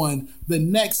someone the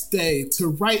next day to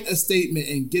write a statement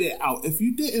and get it out. If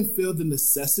you didn't feel the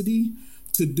necessity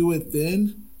to do it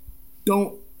then,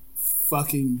 don't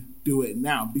fucking do it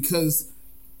now. Because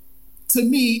to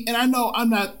me, and I know I'm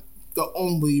not the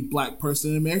only Black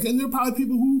person in America, and there are probably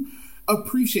people who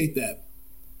appreciate that,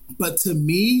 but to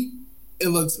me, it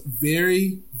looks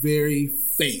very, very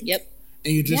fake. Yep.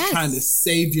 And you're just trying to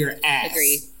save your ass.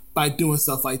 Agree. By doing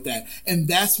stuff like that. And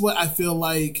that's what I feel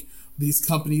like these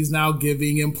companies now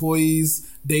giving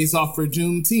employees days off for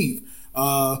Juneteenth.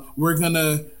 We're going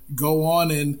to go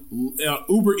on and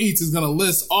Uber Eats is going to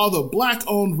list all the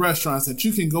Black-owned restaurants that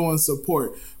you can go and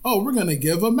support. We're going to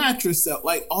give a mattress set.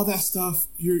 Like, all that stuff,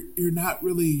 you're not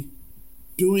really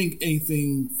doing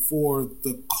anything for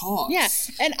the cause. Yeah,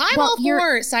 and I'm all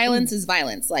for silence is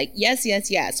violence. Like,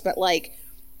 yes. But, like,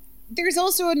 there's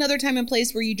also another time and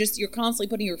place where you're constantly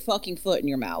putting your fucking foot in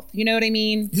your mouth. You know what I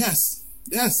mean? Yes.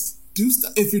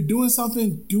 If you're doing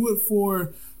something, do it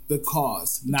for the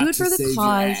cause, not do it for the save cause,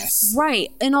 your ass. right?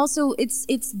 And also, it's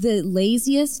the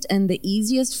laziest and the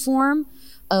easiest form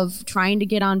of trying to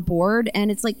get on board. And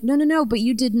it's like, no, but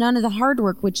you did none of the hard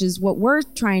work, which is what we're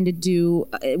trying to do,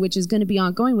 which is going to be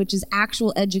ongoing, which is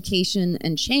actual education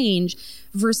and change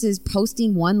versus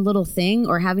posting one little thing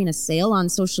or having a sale on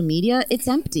social media. It's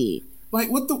empty. Like,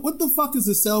 what the fuck is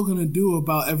the sale going to do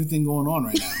about everything going on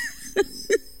right now?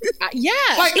 Yeah.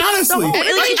 Like,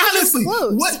 honestly,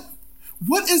 closed.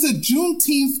 what is a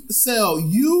Juneteenth sale?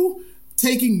 You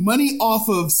taking money off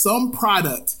of some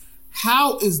product.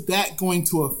 How is that going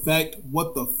to affect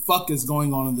what the fuck is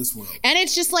going on in this world? And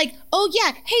it's just like,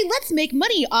 hey, let's make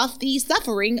money off the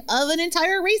suffering of an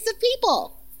entire race of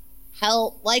people.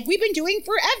 Hell, like we've been doing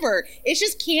forever. It's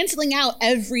just canceling out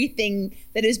everything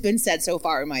that has been said so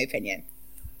far, in my opinion.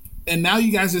 And now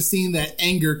you guys are seeing that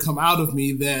anger come out of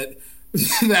me that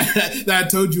I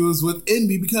told you was within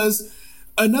me. Because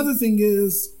another thing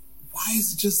is, why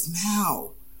is it just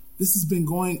now? This has been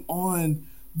going on.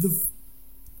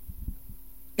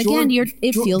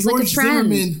 It feels like a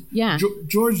trend. Zimmerman,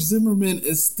 George Zimmerman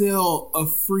is still a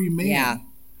free man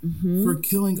for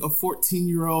killing a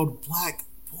 14-year-old Black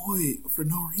boy for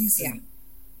no reason.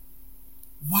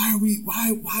 Yeah.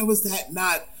 Why was that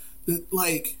not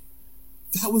like?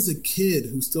 That was a kid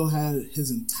who still had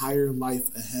his entire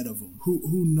life ahead of him.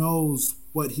 Who knows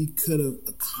what he could have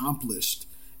accomplished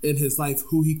in his life,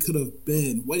 who he could have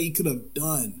been, what he could have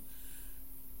done.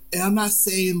 And I'm not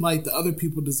saying like the other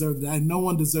people deserve to die. No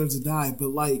one deserves to die. But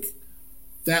like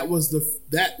that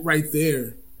right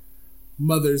there,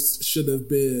 mothers should have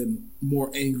been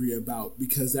more angry about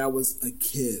because that was a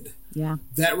kid. Yeah.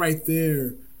 That right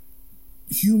there,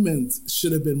 humans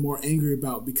should have been more angry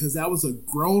about because that was a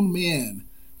grown man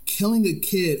killing a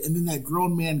kid, and then that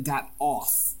grown man got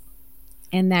off.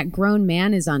 And that grown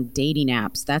man is on dating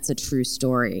apps. That's a true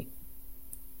story.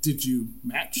 Did you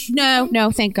match?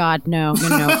 No, thank God. No.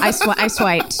 I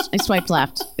swiped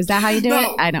left. Is that how you do it?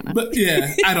 I don't know. But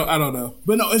yeah, I don't know.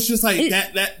 But no, it's just like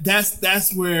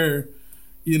that's where,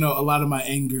 a lot of my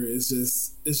anger is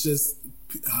just,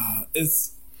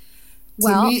 it's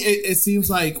To me, it seems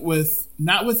like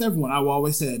not with everyone. I will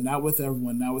always say it, not with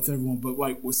everyone, but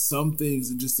like with some things,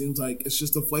 it just seems like it's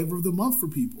just a flavor of the month for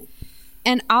people.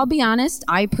 And I'll be honest,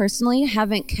 I personally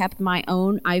haven't kept my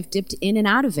own. I've dipped in and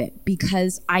out of it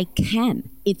because I can.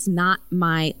 It's not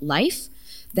my life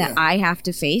that I have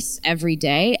to face every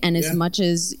day. And as much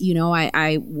as,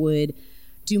 I would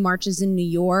do marches in New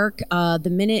York, the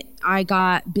minute I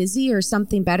got busy or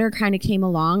something better kind of came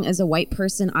along as a white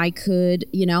person, I could,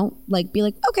 be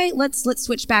like, okay, let's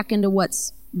switch back into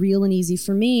what's real and easy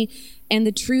for me. And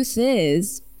the truth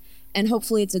is, and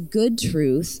hopefully it's a good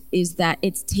truth, is that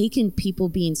it's taken people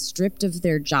being stripped of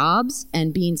their jobs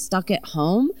and being stuck at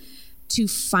home to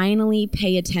finally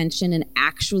pay attention and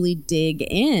actually dig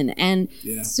in. And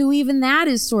so even that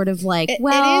is sort of like,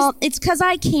 it's because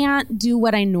I can't do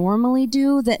what I normally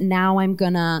do that now I'm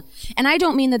gonna, and I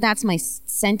don't mean that that's my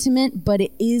sentiment, but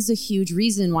it is a huge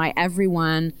reason why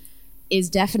everyone is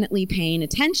definitely paying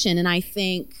attention. And I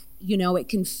think, it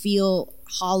can feel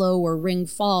hollow or ring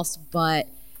false, but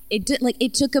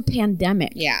it took a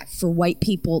pandemic for white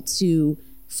people to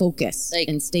focus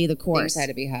and stay the course. Things had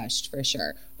to be hushed for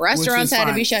sure. Restaurants had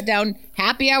to be shut down.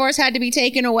 Happy hours had to be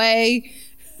taken away.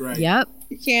 Right. Yep.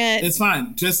 You can't. It's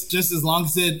fine. Just as long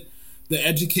as the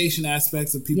education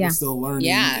aspects of people still learning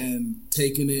and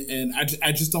taking it. And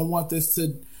I just don't want this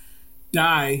to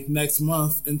die next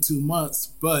month in 2 months.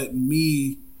 But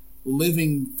me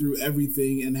living through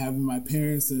everything and having my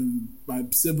parents and my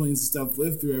siblings and stuff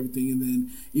live through everything, and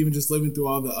then even just living through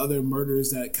all the other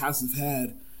murders that cops have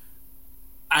had,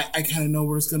 I kind of know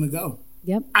where it's going to go.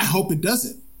 Yep. I hope it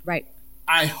doesn't. Right.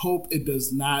 I hope it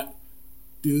does not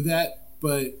do that,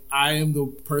 but I am the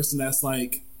person that's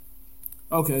like,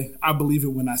 okay, I believe it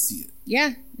when I see it.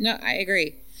 Yeah, no, I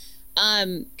agree.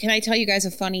 Can I tell you guys a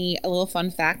little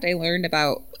fun fact I learned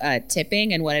about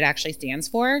tipping and what it actually stands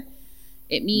for?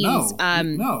 It means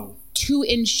to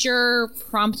ensure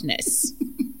promptness,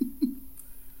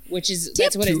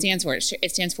 that's what it stands for.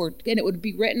 It stands for, and it would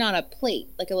be written on a plate,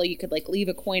 you could leave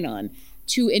a coin on,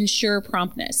 to ensure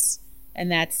promptness, and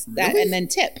that's that, and then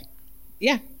tip.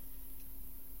 Yeah.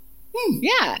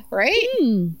 Yeah. Right.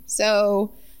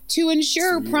 So to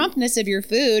ensure promptness of your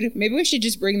food, maybe we should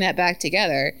just bring that back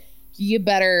together. You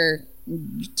better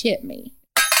tip me.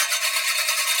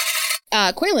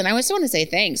 Quaylen, I just want to say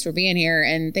thanks for being here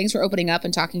and thanks for opening up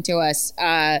and talking to us.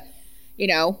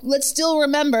 Let's still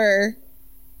remember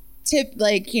tip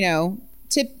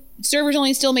servers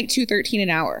only still make $2.13 an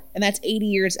hour, and that's 80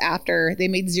 years after they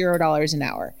made $0 an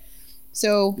hour.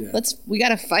 So we got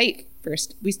to fight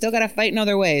first. We still got to fight in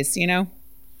other ways,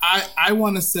 I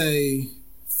want to say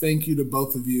thank you to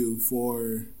both of you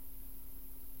for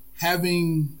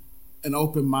having an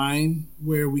open mind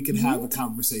where we could have a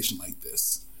conversation like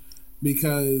this.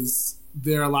 Because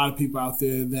there are a lot of people out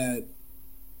there that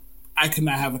I could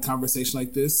not have a conversation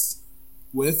like this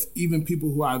with, even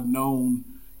people who I've known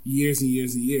years and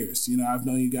years and years. I've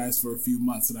known you guys for a few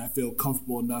months, and I feel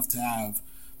comfortable enough to have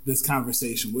this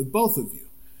conversation with both of you.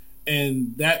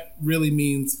 And that really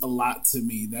means a lot to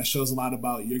me. That shows a lot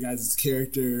about your guys'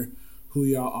 character, who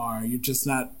y'all are. You're just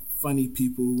not funny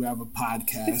people who have a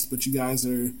podcast, but you guys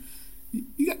are...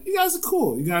 You guys are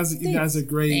cool. You guys are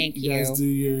great. Thank you. You guys do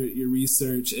your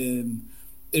research, and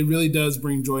it really does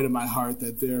bring joy to my heart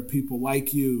that there are people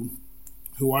like you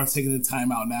who are taking the time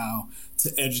out now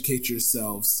to educate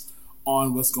yourselves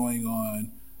on what's going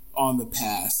on the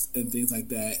past and things like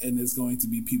that. And there's going to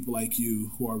be people like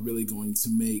you who are really going to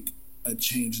make a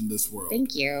change in this world.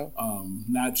 Thank you.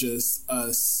 Not just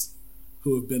us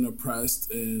who have been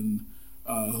oppressed and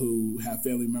who have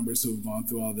family members who have gone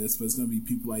through all this, but it's going to be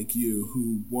people like you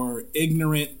who were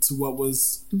ignorant to what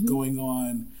was going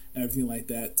on and everything like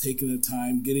that, taking the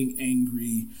time, getting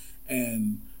angry,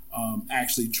 and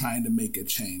actually trying to make a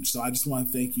change. So I just want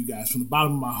to thank you guys from the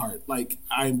bottom of my heart.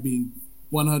 I'm being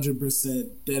 100%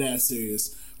 dead ass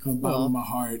serious. From the bottom of my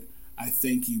heart, I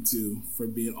thank you two for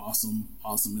being awesome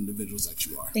individuals that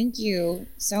you are. Thank you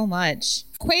so much.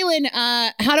 Quaylen,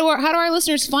 how do our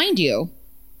listeners find you?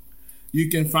 You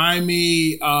can find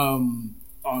me on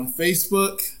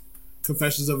Facebook,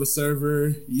 Confessions of a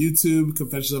Server, YouTube,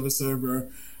 Confessions of a Server,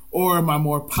 or my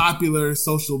more popular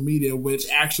social media, which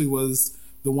actually was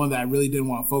the one that I really didn't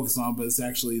want to focus on, but it's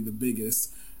actually the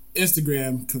biggest.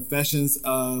 Instagram, Confessions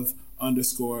of _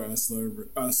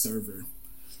 server.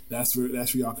 That's where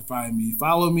y'all can find me.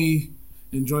 Follow me,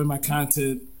 enjoy my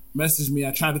content, message me.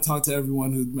 I try to talk to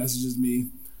everyone who messages me.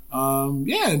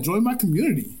 Enjoy my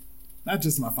community. Not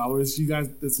just my followers, you guys,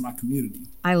 it's my community.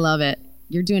 I love it.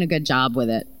 You're doing a good job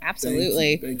with it.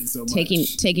 Absolutely. Thank you so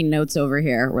much. Taking notes over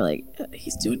here. We're like,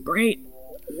 he's doing great.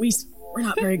 We're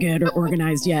not very good or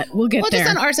organized yet. We'll get there. Just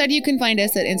on our side, you can find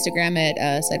us at Instagram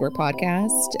at Sideward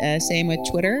Podcast. Same with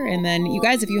Twitter. And then you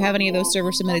guys, if you have any of those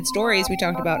server submitted stories we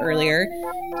talked about earlier,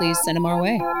 please send them our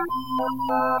way.